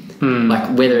problem.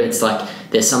 Like whether it's like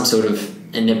there's some sort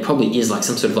of, and there probably is like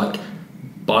some sort of like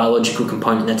biological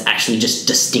component that's actually just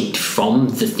distinct from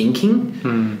the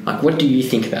thinking. Like what do you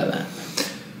think about that?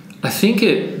 I think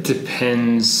it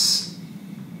depends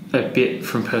a bit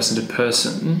from person to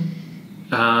person,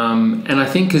 and I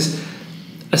think because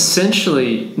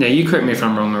essentially, now you correct me if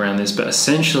I'm wrong around this, but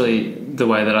essentially the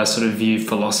way that I sort of view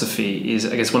philosophy is,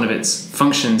 I guess one of its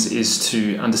functions is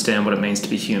to understand what it means to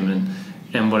be human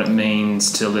and what it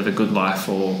means to live a good life,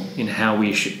 or in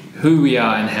who we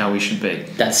are and how we should be.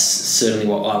 That's certainly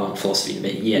what I want philosophy to be.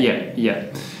 Yeah.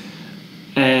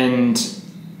 And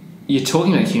you're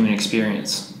talking about human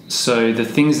experience, so the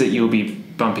things that you'll be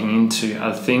bumping into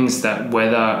are things that,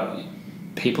 whether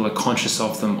people are conscious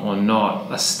of them or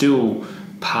not, are still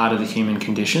part of the human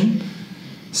condition.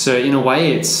 So in a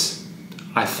way, it's,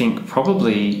 I think,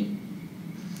 probably,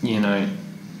 you know,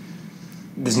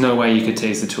 there's no way you could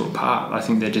tease the two apart. I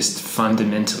think they're just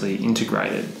fundamentally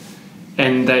integrated,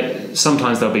 and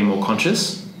sometimes they'll be more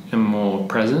conscious and more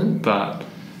present, but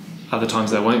other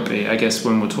times they won't be. I guess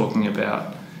when we're talking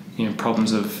about, you know,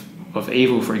 problems of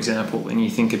evil, for example, and you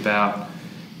think about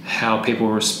how people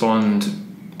respond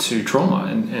to trauma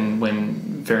and when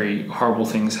very horrible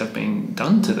things have been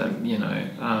done to them, you know,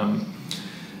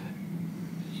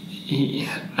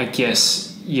 I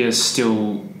guess you're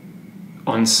still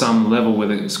on some level,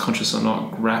 whether it's conscious or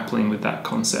not, grappling with that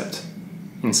concept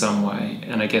in some way.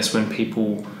 And I guess when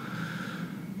people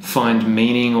find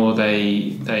meaning, or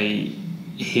they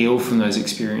heal from those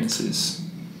experiences,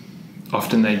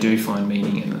 often they do find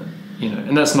meaning in it. You know,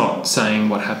 and that's not saying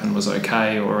what happened was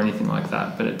okay or anything like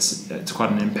that, but it's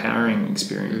quite an empowering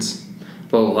experience.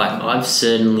 Well, like I've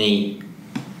certainly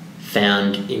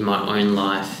found in my own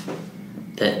life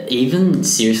that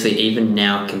even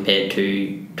now compared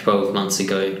to 12 months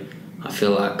ago, I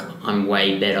feel like I'm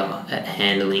way better at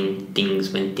handling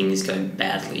things when things go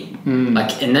badly.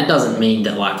 Like, and that doesn't mean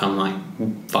that like I'm like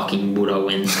fucking Buddha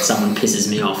when someone pisses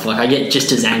me off. Like I get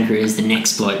just as angry as the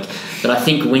next bloke. But I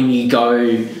think when you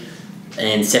go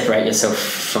and separate yourself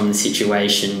from the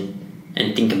situation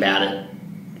and think about it,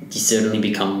 you certainly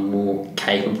become more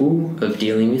capable of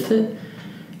dealing with it.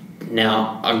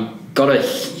 Now, I've got to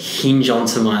hinge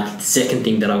onto my second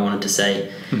thing that I wanted to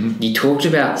say. You talked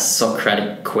about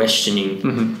Socratic questioning,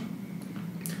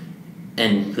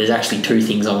 and there's actually two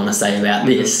things I want to say about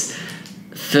this.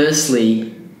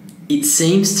 Firstly, it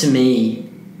seems to me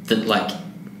that like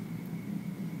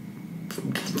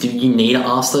you need to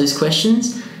ask those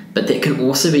questions, but there can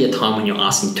also be a time when you're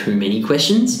asking too many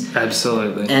questions.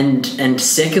 Absolutely. And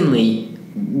secondly,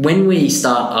 when we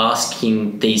start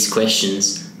asking these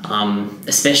questions,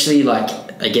 especially like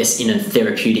I guess in a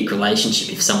therapeutic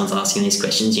relationship, if someone's asking these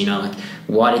questions, you know, like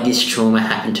why did this trauma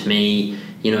happen to me?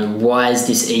 You know, why does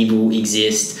this evil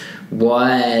exist?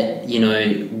 Why, you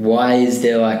know, why is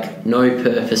there like no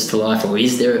purpose to life, or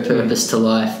is there a purpose to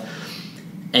life?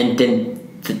 And then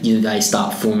they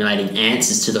start formulating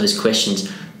answers to those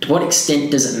questions. To what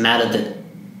extent does it matter that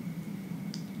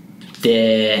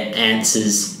their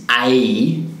answers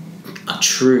A are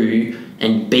true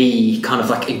and B kind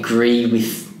of like agree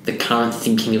with the current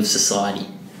thinking of society?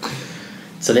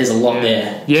 So there's a lot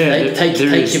there. Yeah, take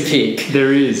your pick.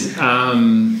 There is. So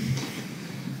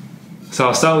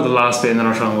I'll start with the last bit and then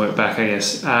I'll try and work back, I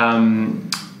guess. I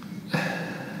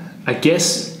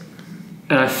guess,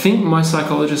 and I think most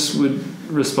psychologists would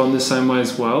respond the same way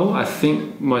as well. I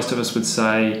think most of us would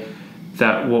say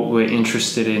that what we're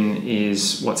interested in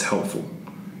is what's helpful.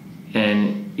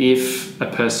 And if a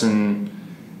person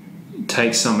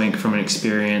takes something from an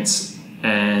experience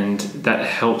and that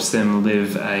helps them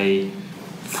live a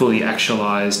fully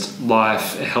actualized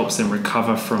life, it helps them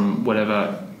recover from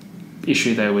whatever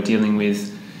issue they were dealing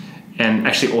with and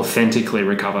actually authentically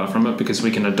recover from it, because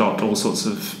we can adopt all sorts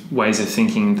of ways of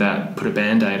thinking that put a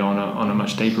band-aid on a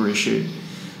much deeper issue.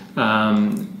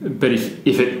 But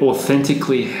if it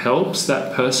authentically helps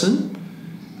that person,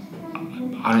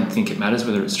 I don't think it matters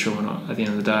whether it's true or not at the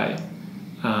end of the day.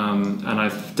 And I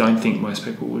don't think most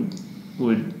people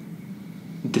would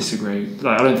disagree.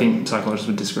 Like, I don't think psychologists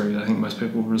would disagree. I think most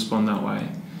people would respond that way.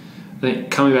 I think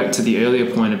coming back to the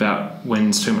earlier point about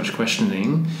when's too much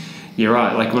questioning, you're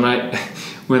right. Like when I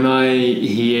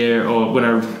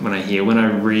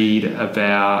read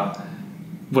about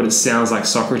what it sounds like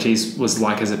Socrates was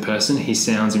like as a person, he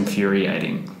sounds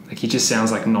infuriating. Like he just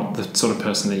sounds like not the sort of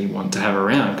person that you want to have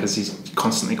around, because he's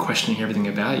constantly questioning everything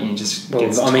about you and just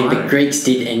gets tired. The Greeks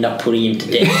did end up putting him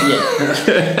to death.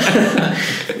 Yeah.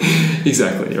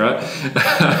 Exactly, right?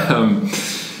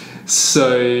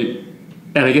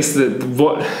 And I guess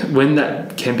when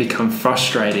that can become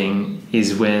frustrating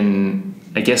is when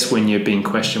you're being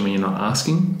questioned when you're not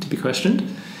asking to be questioned,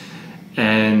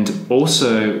 and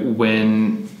also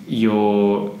when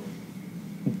you're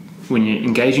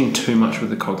engaging too much with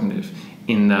the cognitive,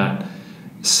 in that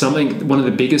one of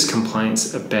the biggest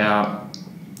complaints about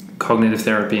cognitive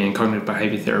therapy and cognitive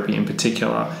behavior therapy in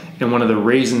particular, and one of the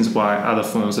reasons why other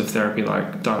forms of therapy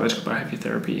like dialectical behavior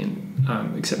therapy and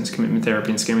acceptance commitment therapy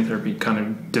and schema therapy kind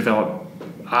of develop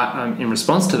in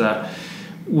response to that,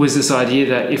 was this idea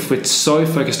that if we're so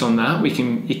focused on that,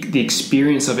 the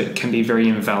experience of it can be very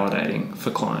invalidating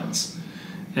for clients.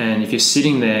 And if you're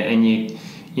sitting there and you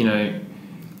know,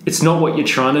 it's not what you're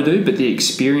trying to do, but the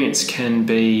experience can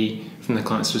be, from the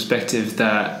client's perspective,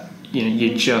 that, you know,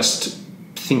 you're just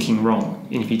thinking wrong.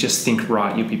 And if you just think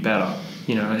right, you'll be better.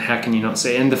 You know, and how can you not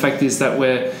see? And the fact is that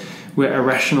we're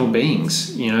irrational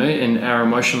beings, you know, and our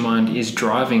emotional mind is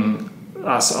driving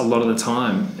us a lot of the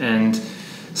time. And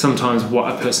sometimes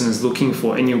what a person is looking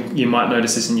for, and you might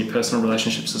notice this in your personal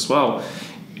relationships as well,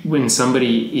 when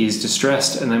somebody is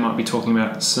distressed and they might be talking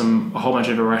about a whole bunch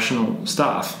of irrational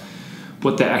stuff,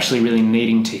 what they're actually really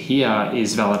needing to hear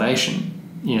is validation.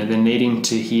 You know, they're needing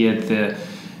to hear they're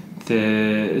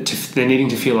needing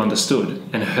to feel understood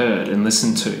and heard and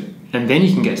listened to, and then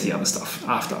you can get to the other stuff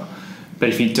after. But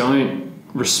if you don't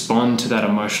respond to that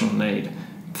emotional need,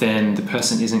 then the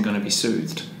person isn't going to be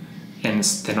soothed, and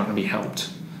they're not going to be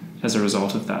helped as a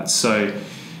result of that. So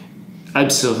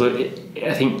absolutely,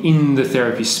 I think in the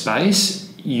therapy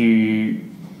space,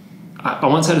 I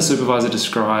once had a supervisor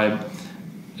describe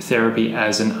therapy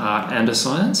as an art and a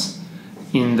science,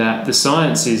 in that the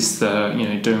science is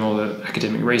doing all the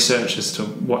academic research as to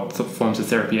what the forms of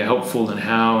therapy are helpful and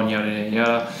how and yada yada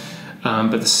yada.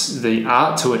 But the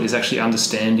art to it is actually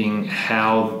understanding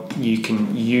how you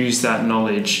can use that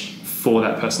knowledge for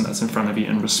that person that's in front of you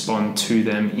and respond to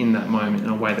them in that moment in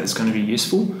a way that's going to be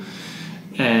useful.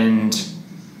 And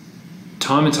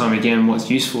time again, what's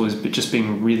useful is just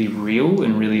being really real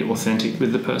and really authentic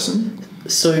with the person.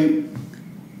 So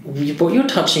what you're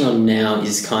touching on now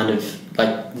is kind of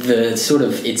like the sort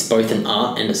of, it's both an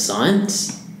art and a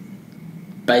science.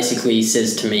 Basically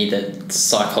says to me that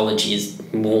psychology is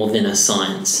more than a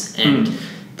science, and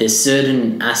there's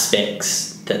certain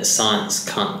aspects that science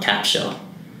can't capture.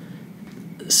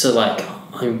 So like,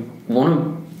 I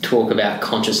want to talk about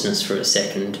consciousness for a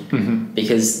second,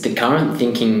 because the current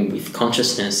thinking with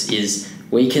consciousness is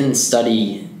we can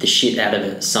study the shit out of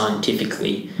it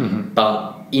scientifically,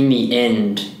 but in the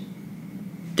end,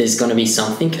 there's going to be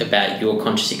something about your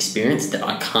conscious experience that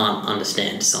I can't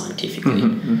understand scientifically.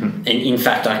 And in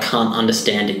fact, I can't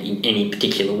understand it in any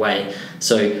particular way.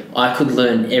 So I could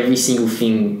learn every single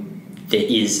thing there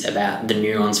is about the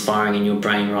neurons firing in your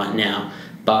brain right now,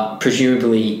 but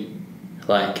presumably,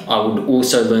 like, I would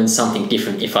also learn something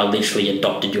different if I literally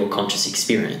adopted your conscious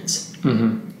experience.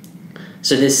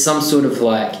 So there's some sort of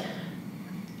like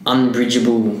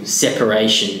unbridgeable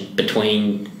separation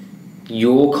between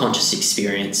your conscious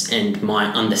experience and my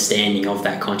understanding of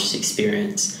that conscious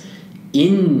experience.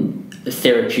 In a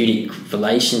therapeutic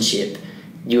relationship,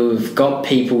 you've got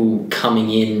people coming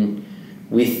in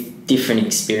with different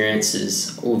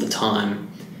experiences all the time,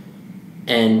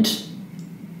 and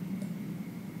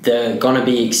there are going to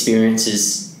be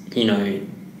experiences, you know,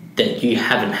 that you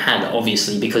haven't had,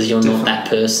 obviously, because you're not that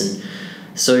person.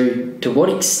 So to what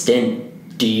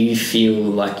extent do you feel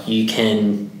like you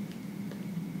can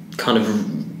kind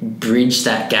of bridge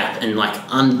that gap and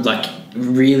like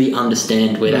really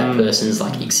understand where that person's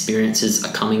like experiences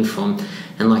are coming from?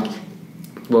 And like,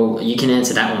 well, you can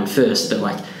answer that one first, but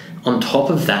like on top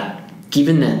of that,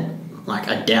 given that, like,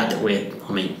 I doubt that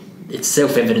it's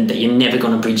self-evident that you're never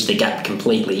going to bridge the gap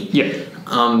completely. Yeah.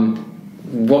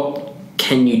 What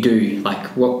can you do? Like,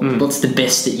 what's the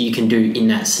best that you can do in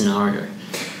that scenario?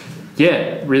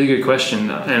 Yeah, really good question.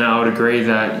 And I would agree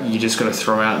that you just got to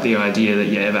throw out the idea that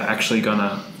you're ever actually going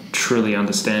to truly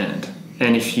understand.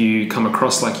 And if you come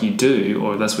across like you do,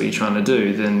 or that's what you're trying to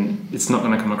do, then it's not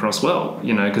going to come across well,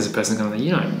 because the person's going to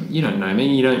think, you don't know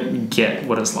me, you don't get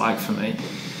what it's like for me.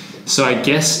 So I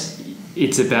guess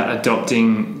it's about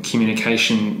adopting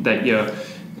communication that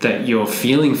you're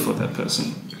feeling for that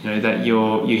person, that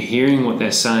you're hearing what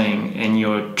they're saying and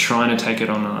you're trying to take it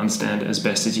on and understand it as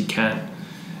best as you can.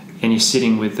 And you're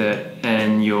sitting with it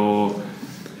and you're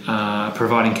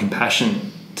providing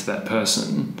compassion to that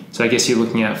person. So I guess you're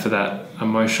looking out for that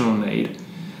emotional need.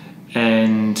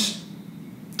 And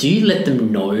do you let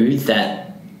them know that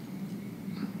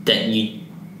you,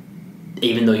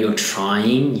 even though you're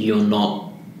trying, you're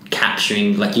not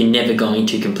capturing, like you're never going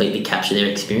to completely capture their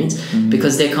experience?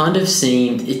 Because they're kind of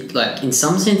like in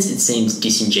some sense it seems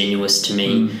disingenuous to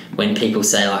me when people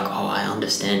say like, oh, I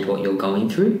understand what you're going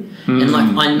through. And like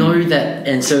I know that,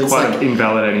 and so it's quite like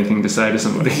invalidating thing to say to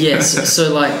somebody. Yes.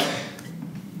 So like,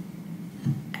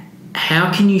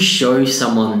 how can you show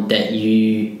someone that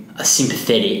you are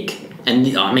sympathetic?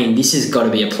 And I mean, this has got to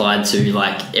be applied to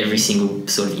like every single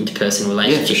sort of interpersonal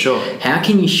relationship. Yeah, for sure. How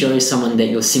can you show someone that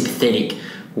you're sympathetic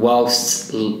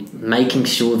whilst making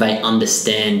sure they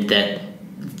understand that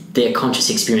their conscious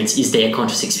experience is their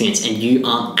conscious experience and you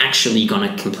aren't actually going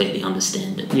to completely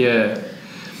understand it? Yeah.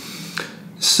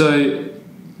 So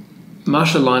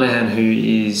Marsha Linehan, who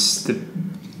is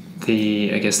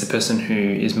I guess the person who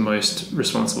is most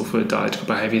responsible for dialectical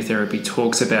behaviour therapy,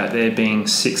 talks about there being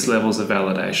 6 levels of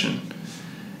validation.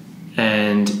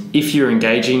 And if you're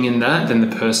engaging in that, then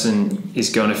the person is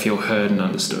going to feel heard and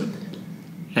understood.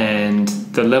 And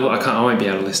the level, I won't be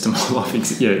able to list them all off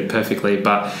perfectly,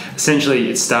 but essentially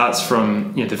it starts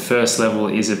from, the first level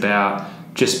is about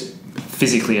just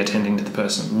physically attending to the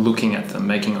person, looking at them,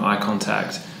 making eye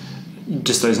contact,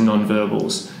 just those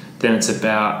non-verbals. Then it's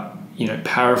about,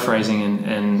 paraphrasing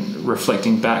and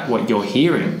reflecting back what you're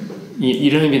hearing.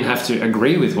 You don't even have to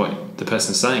agree with what the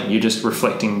person's saying. You're just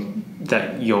reflecting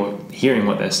that you're hearing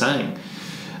what they're saying.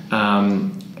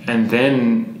 And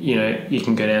then, you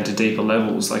can go down to deeper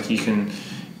levels. Like you can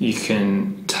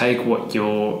take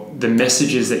the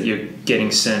messages that you're getting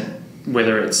sent,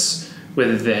 whether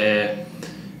they're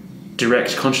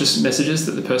direct conscious messages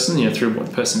that the person, through what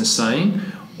the person is saying,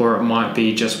 or it might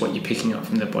be just what you're picking up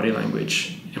from their body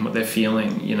language and what they're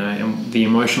feeling, and the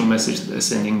emotional message that they're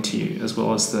sending to you, as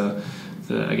well as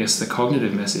the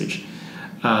cognitive message.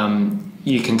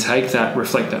 You can take that,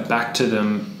 reflect that back to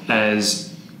them,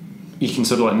 as you can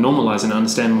sort of like normalize and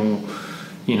understand more,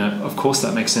 of course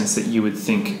that makes sense that you would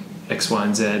think X, Y,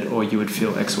 and Z, or you would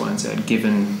feel X, Y, and Z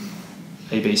given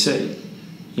A, B, C.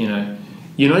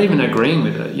 You're not even agreeing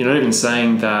with it. You're not even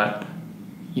saying that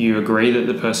you agree that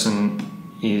the person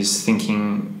is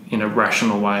thinking in a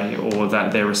rational way, or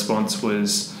that their response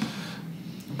was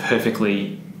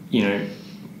perfectly,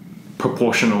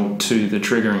 proportional to the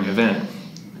triggering event.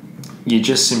 You're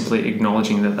just simply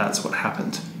acknowledging that that's what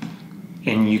happened,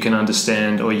 and you can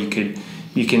understand, or you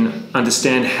can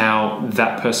understand how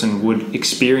that person would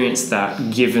experience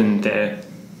that given their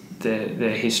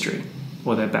history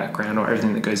or their background or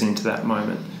everything that goes into that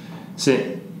moment.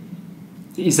 So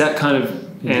is that kind of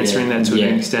answering that to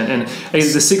an extent? And I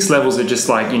guess the 6 levels are just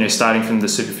like, starting from the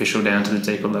superficial down to the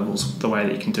deeper levels, the way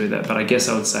that you can do that. But I guess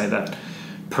I would say that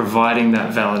providing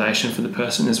that validation for the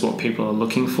person is what people are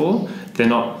looking for. They're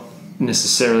not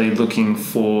necessarily looking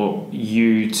for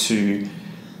you to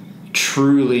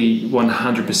truly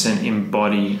 100%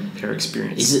 embody their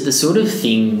experience. Is it the sort of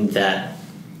thing that,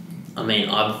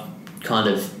 I've kind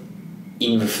of,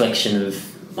 in reflection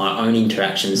of my own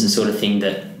interactions, the sort of thing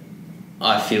that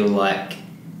I feel like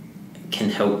can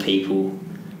help people,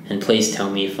 and please tell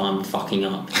me if I'm fucking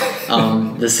up,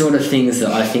 the sort of things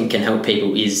that I think can help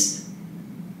people is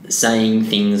saying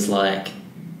things like,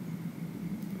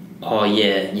 oh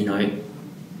yeah,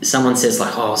 someone says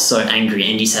like, oh, so angry,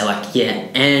 and you say like, yeah,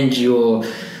 and your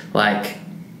like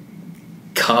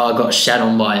car got shat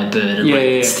on by a bird, and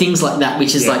it's things like that,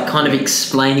 which is like kind of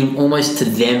explaining almost to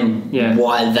them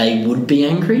why they would be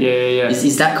angry.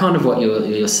 Is that kind of what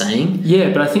you're saying? Yeah,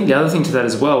 but I think the other thing to that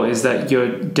as well is that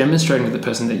you're demonstrating to the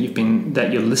person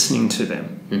that you're listening to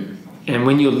them. And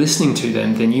when you're listening to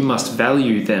them, then you must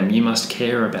value them, you must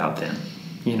care about them,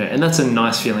 and that's a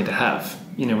nice feeling to have,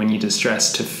 when you're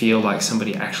distressed, to feel like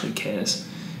somebody actually cares,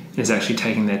 is actually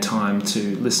taking their time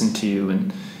to listen to you,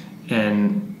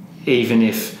 and even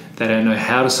if they don't know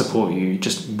how to support you,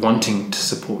 just wanting to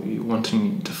support you,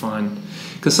 wanting to find...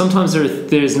 Because sometimes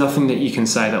there's nothing that you can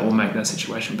say that will make that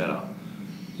situation better.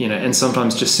 and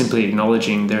sometimes just simply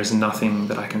acknowledging there is nothing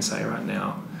that I can say right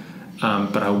now,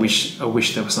 but I wish there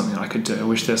was something I could do. I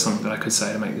wish there was something that I could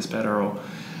say to make this better, or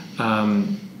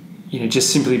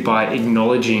just simply by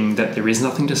acknowledging that there is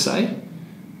nothing to say,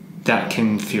 that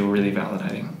can feel really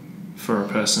validating for a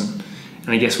person.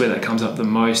 And I guess where that comes up the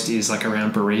most is like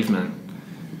around bereavement,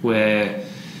 where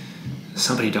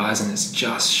somebody dies and it's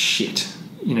just shit.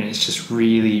 It's just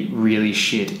really, really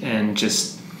shit, and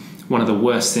just one of the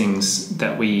worst things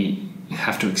that we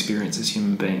have to experience as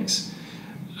human beings.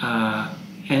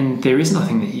 And there is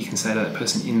nothing that you can say to that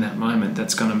person in that moment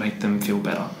that's going to make them feel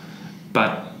better.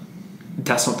 But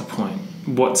that's not the point.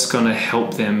 What's going to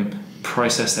help them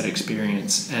process that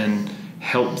experience and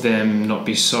help them not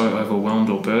be so overwhelmed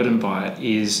or burdened by it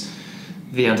is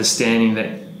the understanding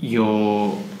that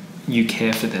you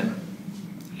care for them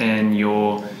and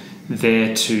you're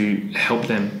there to help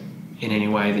them in any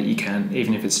way that you can,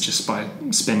 even if it's just by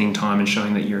spending time and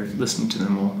showing that you're listening to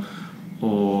them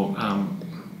or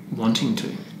wanting to.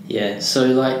 Yeah, so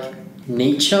like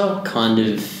Nietzsche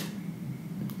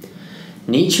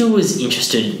was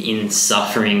interested in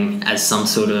suffering as some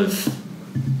sort of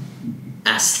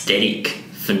aesthetic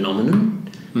phenomenon,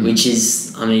 which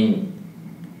is,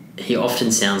 he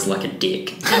often sounds like a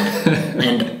dick.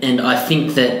 And I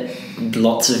think that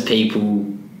lots of people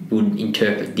would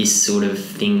interpret this sort of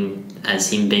thing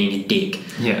as him being a dick.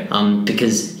 Yeah.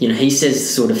 Because, he says the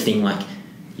sort of thing like,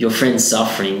 your friend's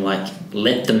suffering, like,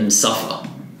 let them suffer.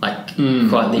 Like,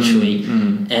 quite literally.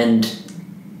 And,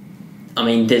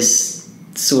 there's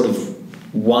sort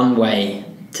of one way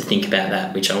to think about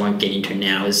that, which I won't get into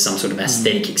now, is some sort of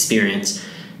aesthetic experience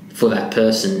for that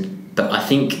person. But I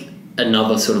think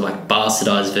another sort of like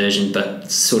bastardized version,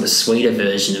 but sort of sweeter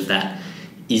version of that,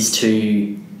 is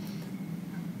to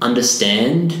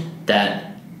understand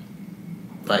that,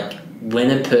 like,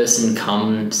 when a person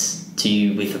comes to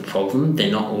you with a problem,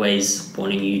 they're not always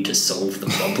wanting you to solve the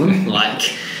problem. Like,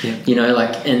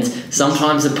 and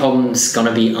sometimes the problem's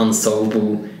gonna be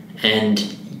unsolvable, and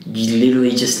you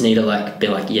literally just need to like be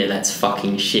like, yeah, that's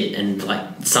fucking shit. And like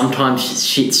sometimes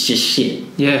shit's just shit.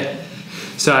 Yeah.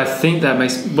 So I think that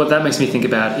makes me think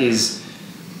about is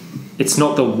it's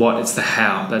not the what, it's the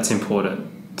how that's important.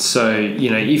 So,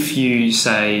 if you use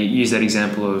that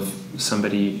example of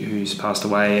somebody who's passed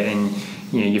away and,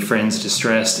 your friend's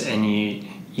distressed and you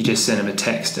just send them a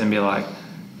text and be like,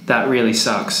 that really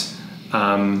sucks.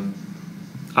 I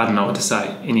don't know what to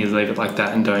say. And you leave it like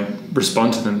that and don't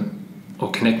respond to them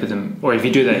or connect with them. Or if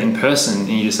you do that in person and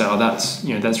you just say, oh, that's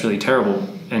really terrible,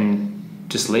 and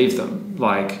just leave them,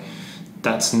 like,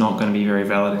 that's not going to be very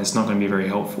valid and it's not going to be very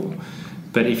helpful.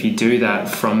 But if you do that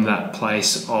from that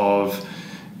place of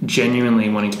genuinely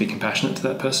wanting to be compassionate to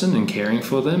that person and caring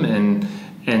for them and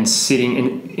sitting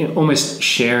and almost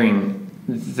sharing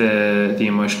the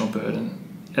emotional burden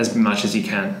as much as you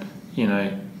can,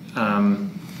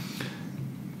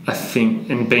 I think,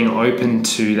 and being open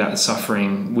to that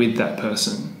suffering with that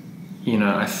person,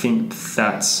 I think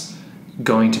that's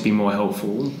going to be more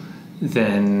helpful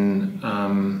than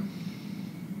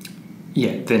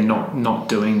they're not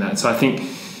doing that. So I think,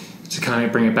 to kind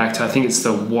of bring it back to, I think it's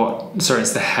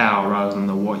it's the how rather than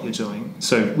the what you're doing.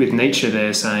 So with Nietzsche,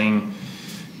 they're saying,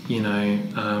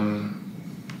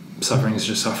 suffering is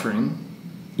just suffering.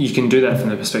 You can do that from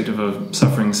the perspective of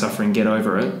suffering, get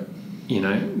over it,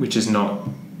 which is not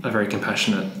a very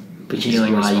compassionate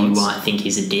healing response. You might think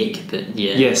he's a dick, but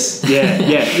yeah. Yes, yeah.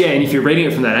 And if you're reading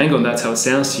it from that angle and that's how it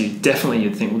sounds to you, definitely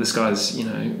you'd think, well, this guy's,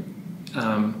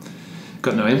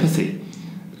 got no empathy.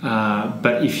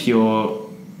 But if you're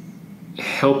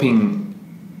helping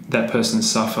that person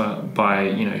suffer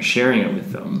by, sharing it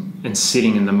with them and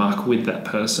sitting in the muck with that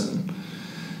person,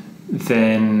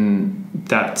 then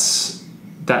that's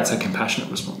a compassionate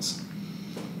response.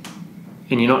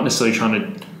 And you're not necessarily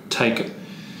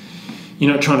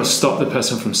you're not trying to stop the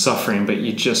person from suffering, but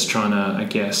you're just trying to, I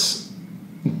guess,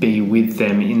 be with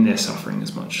them in their suffering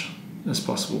as much as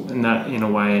possible. And that, in a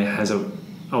way, has a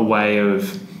way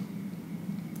of,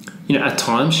 at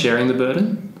times sharing the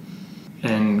burden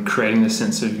and creating this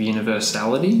sense of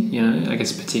universality, I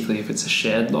guess particularly if it's a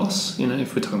shared loss,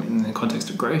 if we're talking in the context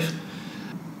of grief.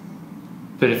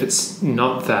 But if it's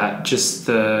not that, just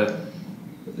the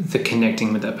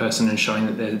connecting with that person and showing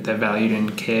that they're valued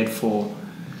and cared for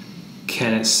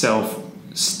can itself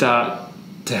start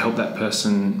to help that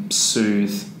person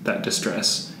soothe that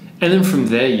distress. And then from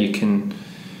there you can,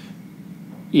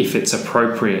 if it's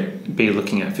appropriate, be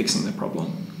looking at fixing the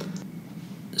problem.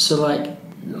 So like,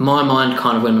 my mind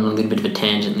kind of went on a little bit of a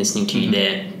tangent listening to you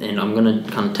there, and I'm going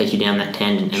to kind of take you down that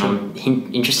tangent, and Sure.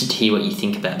 I'm interested to hear what you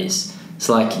think about this.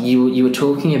 So like, you were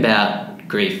talking about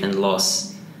grief and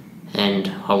loss,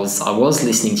 and I was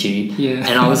listening to you, Yeah.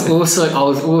 and I was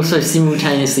also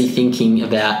simultaneously thinking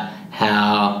about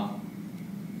how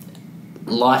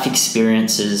life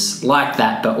experiences like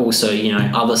that, but also, you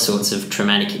know, other sorts of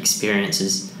traumatic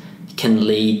experiences can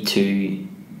lead to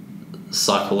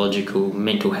psychological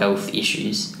mental health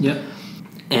issues. Yeah.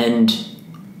 And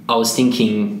I was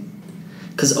thinking,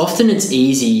 because often it's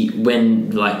easy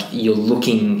when, like, you're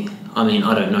looking, I mean,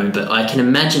 I don't know, but I can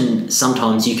imagine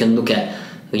sometimes you can look at,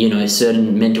 you know,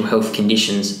 certain mental health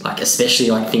conditions, like especially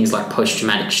like things like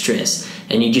post-traumatic stress,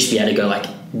 and you just be able to go like,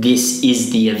 this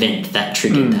is the event that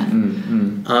triggered that.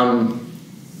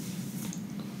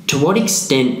 To what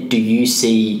extent do you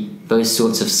see those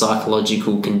sorts of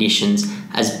psychological conditions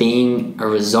as being a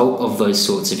result of those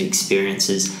sorts of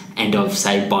experiences and of,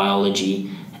 say,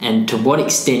 biology? And to what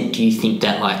extent do you think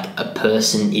that, like, a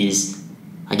person is,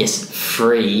 I guess,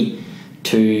 free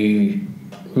to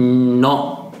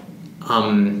not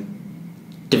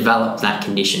develop that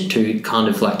condition, to kind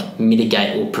of like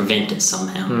mitigate or prevent it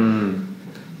somehow?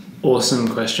 Awesome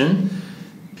question.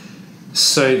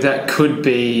 So that could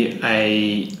be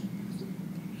a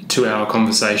 2-hour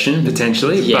conversation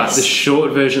potentially, Yes. but the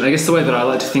short version, I guess the way that I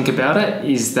like to think about it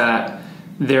is that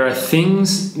there are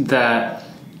things that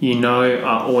you know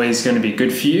are always going to be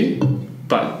good for you,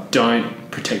 but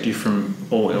don't protect you from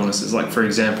all illnesses. Like, for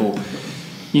example,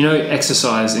 you know,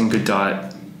 exercise and good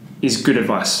diet is good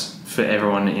advice for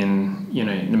everyone in, you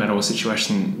know, no matter what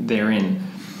situation they're in.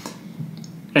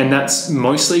 And that's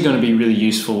mostly going to be really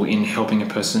useful in helping a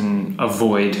person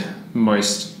avoid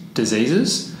most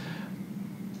diseases.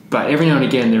 But every now and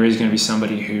again, there is going to be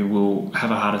somebody who will have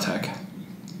a heart attack,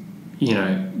 you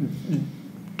know,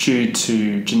 due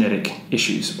to genetic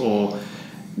issues, or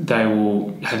they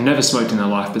will have never smoked in their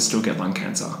life but still get lung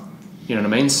cancer. You know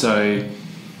what I mean? So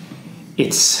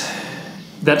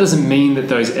that doesn't mean that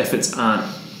those efforts aren't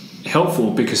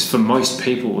helpful, because for most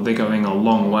people, they're going a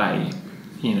long way,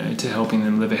 you know, to helping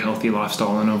them live a healthy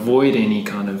lifestyle and avoid any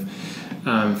kind of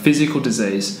physical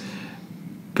disease.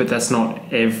 But that's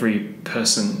not every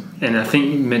person. And I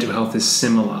think mental health is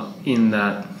similar in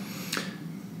that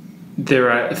there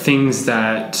are things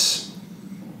that,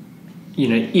 you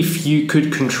know, if you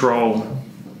could control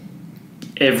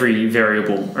every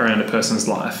variable around a person's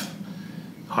life,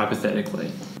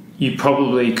 hypothetically, you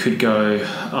probably could go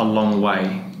a long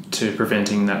way to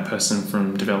preventing that person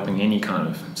from developing any kind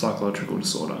of psychological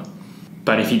disorder.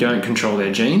 But if you don't control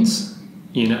their genes,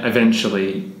 you know,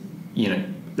 eventually, you know,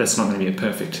 that's not going to be a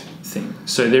perfect thing.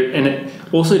 So and it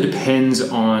also depends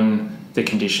on the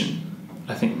condition.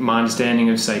 I think my understanding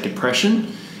of, say,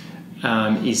 depression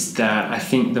is that I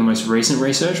think the most recent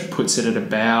research puts it at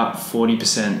about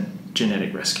 40%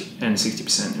 genetic risk and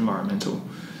 60% environmental,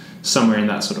 somewhere in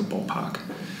that sort of ballpark.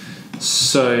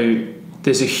 So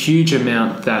there's a huge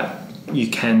amount that you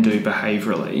can do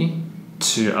behaviourally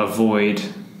to avoid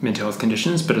mental health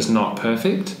conditions, but it's not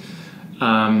perfect.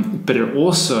 But it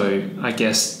also, I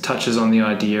guess, touches on the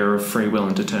idea of free will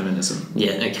and determinism.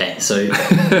 Yeah. Okay. So,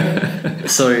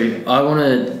 I want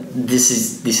to. This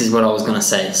is what I was going to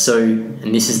say. So,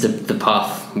 and this is the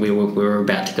path we were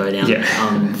about to go down. Yeah.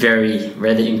 Very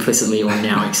rather implicitly or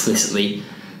now explicitly.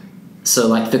 So,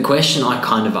 like, the question I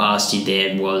kind of asked you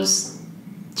there was,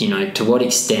 you know, to what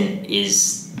extent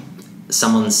is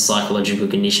someone's psychological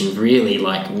condition really,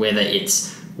 like, whether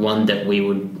it's one that we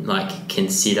would, like,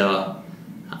 consider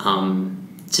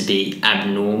to be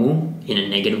abnormal in a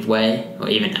negative way, or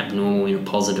even abnormal in a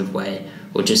positive way,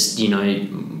 or just, you know,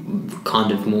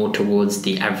 kind of more towards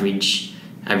the average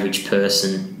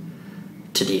person,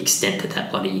 to the extent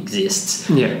that bloody exists.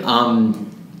 Yeah.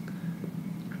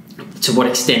 To what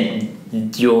extent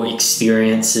your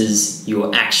experiences,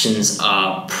 your actions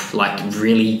are, like,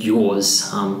 really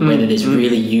yours, whether there's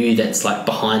really you that's, like,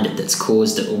 behind it, that's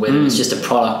caused it, or whether it's just a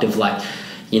product of, like,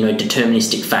 you know,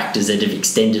 deterministic factors that have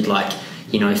extended, like,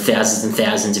 you know, thousands and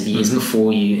thousands of years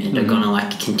before you and are going to,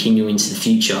 like, continue into the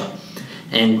future.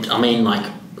 And I mean,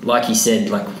 like you said,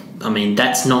 like, I mean,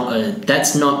 that's not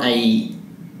a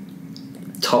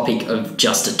topic of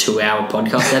just a 2-hour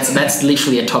podcast. That's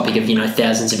literally a topic of, you know,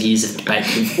 thousands of years of debate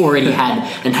we've already had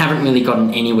and haven't really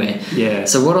gotten anywhere. Yeah.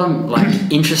 So what I'm, like,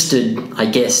 interested, I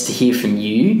guess, to hear from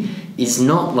you is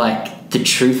not, like, the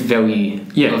truth value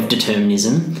of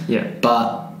determinism,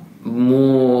 but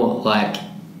more like,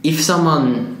 if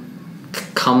someone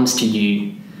comes to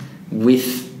you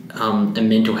with a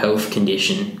mental health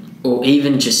condition, or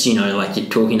even just, you know, like, you're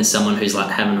talking to someone who's, like,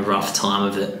 having a rough time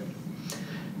of it,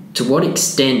 to what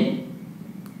extent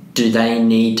do they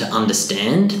need to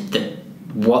understand that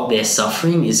what they're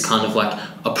suffering is kind of like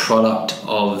a product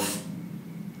of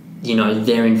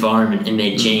their environment and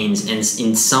their genes, and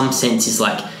in some sense is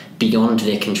like beyond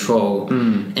their control.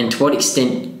 And to what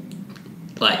extent,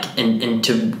 like, and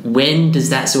to when does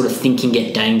that sort of thinking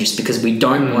get dangerous? Because we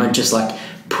don't want to just like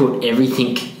put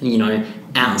everything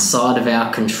outside of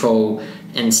our control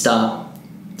and start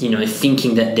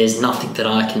thinking that there's nothing that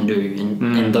I can do,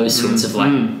 and those sorts of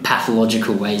like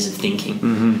pathological ways of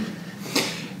thinking.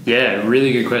 Yeah,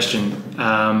 really good question.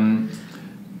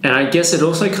 And I guess it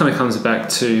also kind of comes back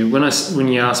to when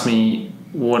you ask me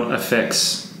what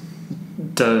effects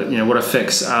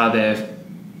are there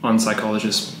on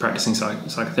psychologists practicing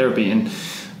psychotherapy, and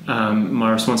my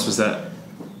response was that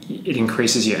it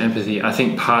increases your empathy. I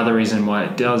think part of the reason why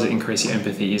it does increase your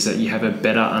empathy is that you have a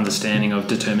better understanding of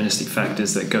deterministic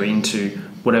factors that go into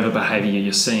whatever behaviour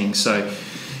you're seeing. So,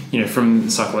 from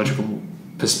the psychological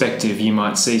perspective, you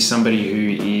might see somebody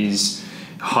who is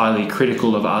highly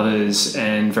critical of others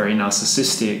and very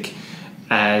narcissistic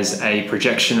as a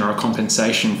projection or a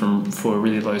compensation for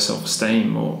really low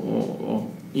self-esteem or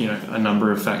a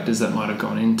number of factors that might have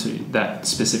gone into that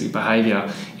specific behaviour.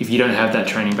 If you don't have that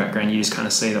training background, you just kind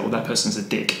of see that, well, that person's a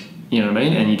dick, you know what I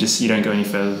mean? And you don't go any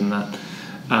further than that.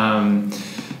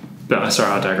 But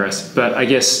sorry, I digress. But I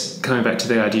guess coming back to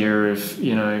the idea of,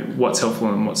 what's helpful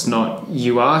and what's not,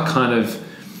 you are kind of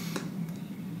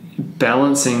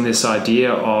balancing this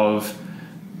idea of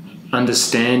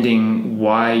understanding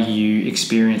why you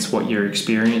experience what you're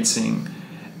experiencing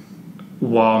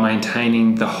while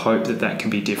maintaining the hope that can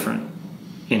be different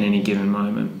in any given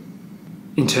moment.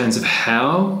 In terms of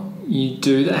how you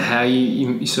do that, how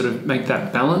you sort of make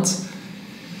that balance,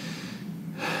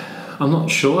 I'm not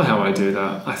sure how I do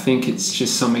that. I think it's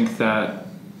just something that,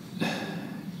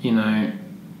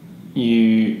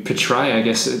 you portray. I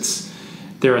guess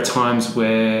there are times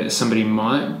where somebody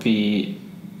might be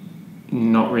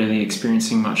not really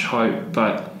experiencing much hope,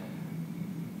 but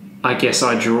I guess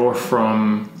I draw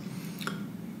from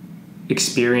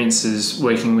experiences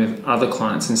working with other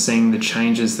clients and seeing the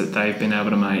changes that they've been able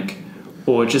to make,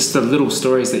 or just the little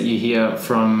stories that you hear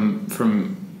from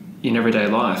in everyday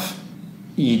life.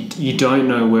 You don't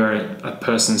know where a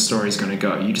person's story is going to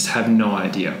go. You just have no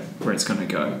idea where it's going to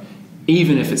go.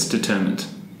 Even if it's determined,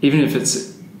 even if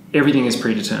everything is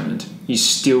predetermined, you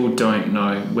still don't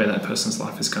know where that person's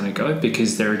life is going to go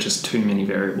because there are just too many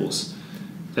variables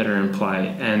that are in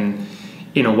play. And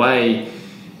in a way,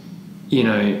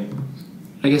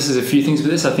 I guess there's a few things with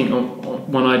this. I think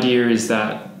one idea is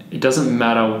that it doesn't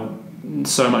matter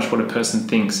so much what a person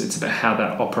thinks, it's about how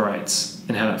that operates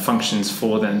and how that functions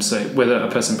for them. So whether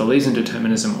a person believes in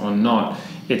determinism or not,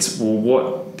 it's,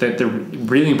 the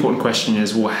really important question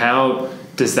is, how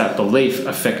does that belief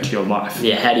affect your life?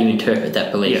 Yeah, how do you interpret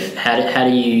that belief? Yeah. How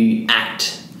do you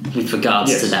act with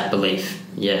regards to that belief?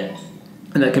 Yeah.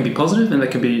 And that can be positive and that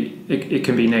can be it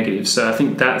can be negative. So I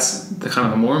think that's the kind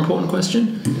of a more important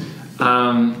question.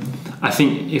 I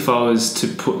think if I was to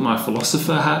put my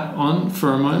philosopher hat on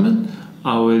for a moment,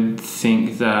 I would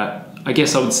think that, I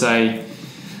guess I would say,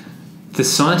 the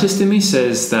scientist in me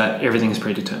says that everything is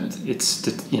predetermined.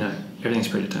 Everything's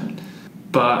predetermined.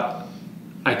 But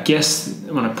I guess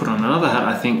when I put on another hat,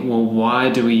 I think, well, why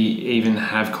do we even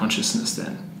have consciousness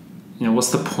then?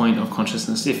 What's the point of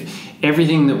consciousness? If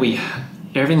everything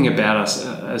about us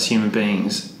as human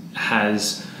beings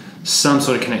has some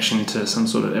sort of connection to some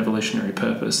sort of evolutionary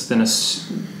purpose, then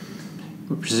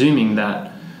we're presuming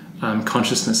that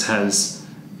consciousness has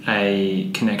a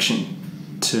connection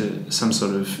to some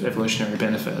sort of evolutionary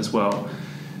benefit as well.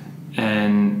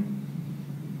 And,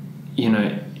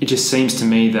 it just seems to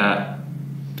me that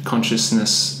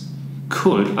consciousness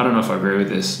could, I don't know if I agree with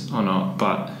this or not,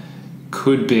 but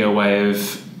could be a way of,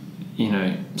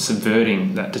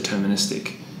 subverting that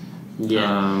deterministic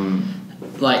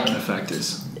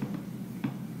factors.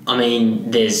 I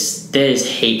mean, there's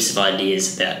heaps of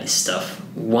ideas about this stuff.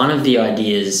 One of the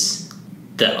ideas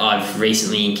that I've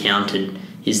recently encountered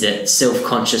is that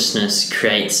self-consciousness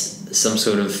creates some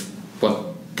sort of what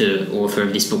the author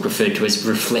of this book referred to as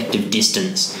reflective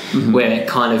distance, where it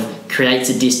kind of creates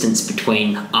a distance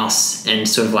between us and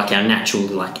sort of like our natural,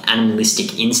 like,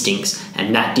 animalistic instincts,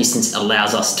 and that distance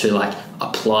allows us to, like,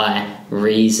 apply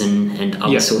reason and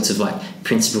other sorts of, like,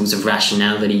 principles of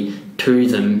rationality to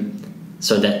them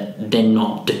so that they're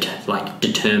not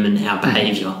determine our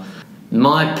behaviour.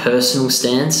 My personal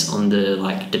stance on the,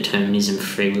 like, determinism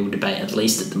free will debate, at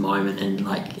least at the moment, and,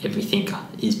 like, everything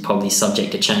is probably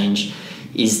subject to change,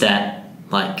 is that,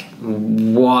 like,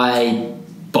 why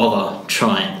bother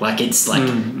trying? Like, it's like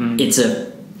it's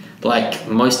a, like,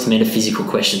 most metaphysical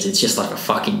questions, it's just like a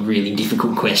fucking really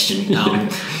difficult question.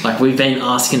 Like, we've been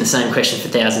asking the same question for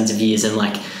thousands of years, and,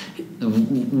 like,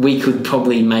 we could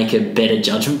probably make a better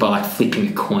judgment by like flipping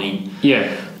a coin.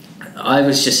 Yeah. I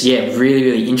was just really,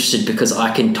 really interested because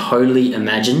I can totally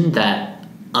imagine that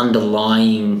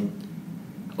underlying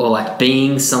or like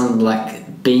being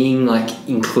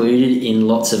included in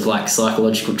lots of like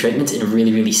psychological treatments in a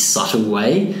really, really subtle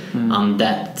way.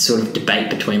 That sort of debate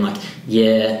between like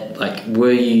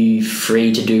were you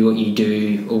free to do what you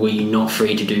do or were you not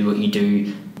free to do what you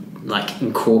do, like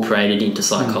incorporated into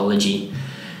psychology.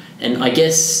 And I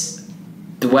guess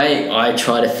the way I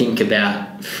try to think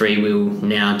about free will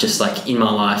now, just like in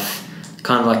my life,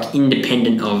 kind of like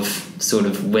independent of sort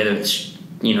of whether it's,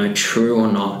 you know, true or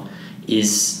not,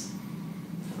 is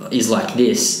like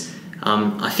this.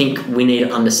 I think we need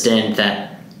to understand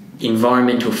that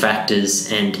environmental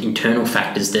factors and internal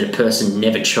factors that a person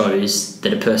never chose,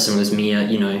 that a person was mere,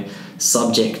 you know,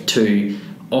 subject to,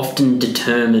 often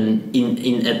determine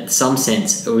in some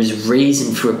sense or is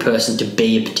reason for a person to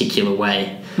be a particular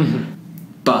way.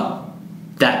 But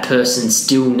that person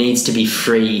still needs to be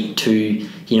free to,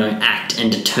 you know, act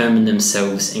and determine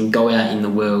themselves and go out in the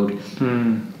world.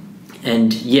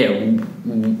 And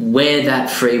where that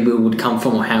free will would come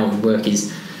from or how it would work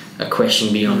is a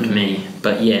question beyond me.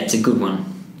 But it's a good one.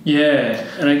 Yeah,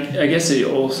 and I guess you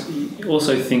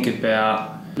also think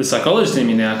about, the psychologist in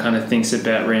me now kind of thinks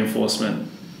about reinforcement.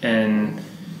 And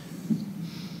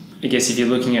I guess if you're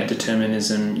looking at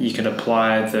determinism, you could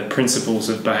apply the principles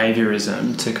of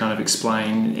behaviourism to kind of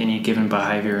explain any given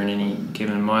behaviour in any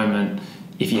given moment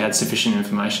if you had sufficient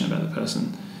information about the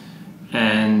person.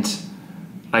 And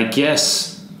I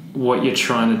guess what you're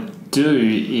trying to do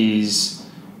is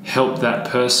help that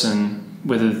person,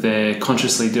 whether they're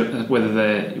consciously whether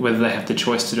they have the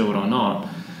choice to do it or not,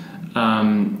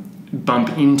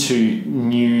 bump into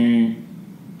new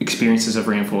experiences of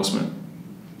reinforcement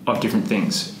of different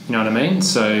things. You know what I mean?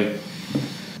 So,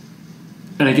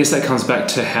 and I guess that comes back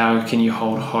to how can you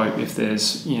hold hope if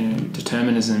there's, you know,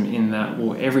 determinism in that,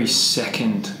 well, every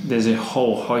second there's a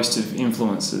whole host of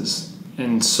influences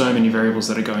and so many variables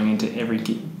that are going into every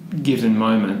given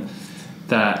moment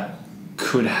that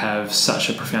could have such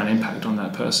a profound impact on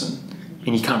that person.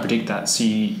 And you can't predict that. So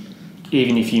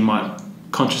even if you might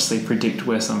consciously predict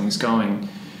where something's going,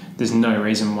 there's no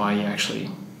reason why you actually...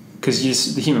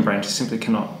 Because the human brain just simply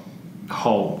cannot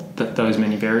hold those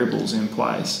many variables in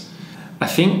place. I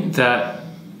think that,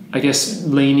 I guess,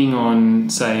 leaning on,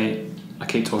 say, I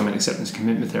keep talking about acceptance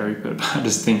commitment therapy, but I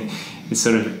just think it's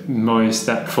sort of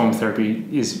that form of therapy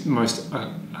is most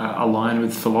aligned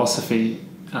with philosophy,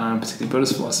 particularly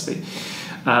Buddhist philosophy.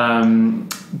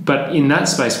 But in that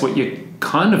space, what you're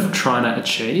kind of trying to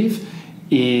achieve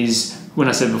is, when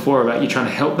I said before about you're trying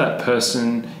to help that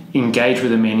person engage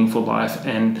with a meaningful life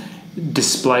and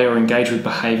display or engage with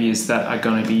behaviours that are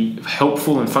going to be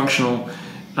helpful and functional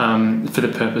for the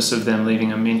purpose of them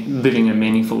living a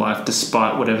meaningful life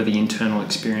despite whatever the internal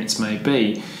experience may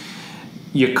be.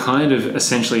 You're kind of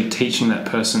essentially teaching that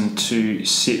person to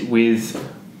sit with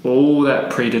all that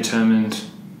predetermined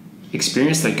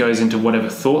experience that goes into whatever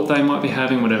thought they might be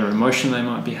having, whatever emotion they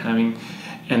might be having,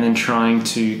 and then trying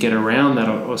to get around that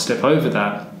or step over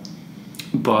that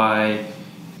by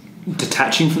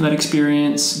detaching from that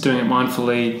experience, doing it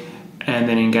mindfully, and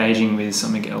then engaging with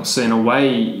something else. So in a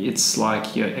way, it's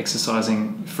like you're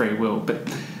exercising free will.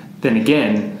 But then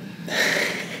again,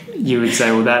 you would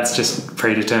say, well, that's just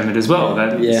predetermined as well.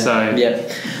 Anyway,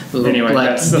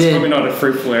 that's probably not a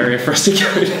fruitful area for us to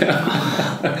go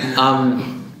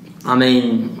down. I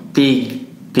mean, big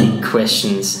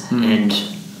questions, and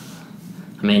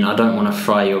I mean, I don't want to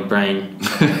fry your brain.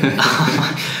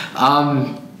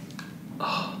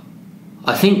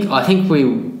 I think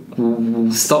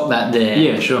we'll stop that there.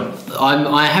 Yeah, sure.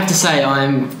 I have to say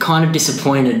I'm kind of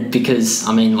disappointed because,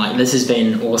 I mean, like, this has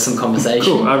been an awesome conversation.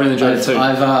 Cool, I really enjoyed it too.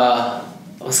 I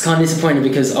was kind of disappointed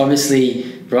because obviously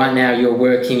right now you're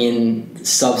working in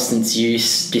substance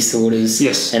use disorders.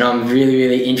 Yes. And I'm really,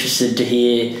 really interested to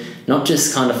hear not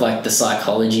just kind of like the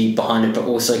psychology behind it, but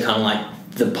also kind of like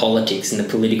the politics and the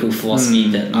political philosophy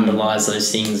that underlies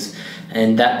those things.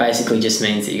 And that basically just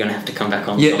means that you're going to have to come back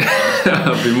on. Yeah,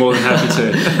 I'll be more than happy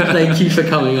to. Thank you for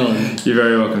coming on. You're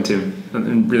very welcome, Tim. I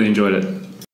really enjoyed it.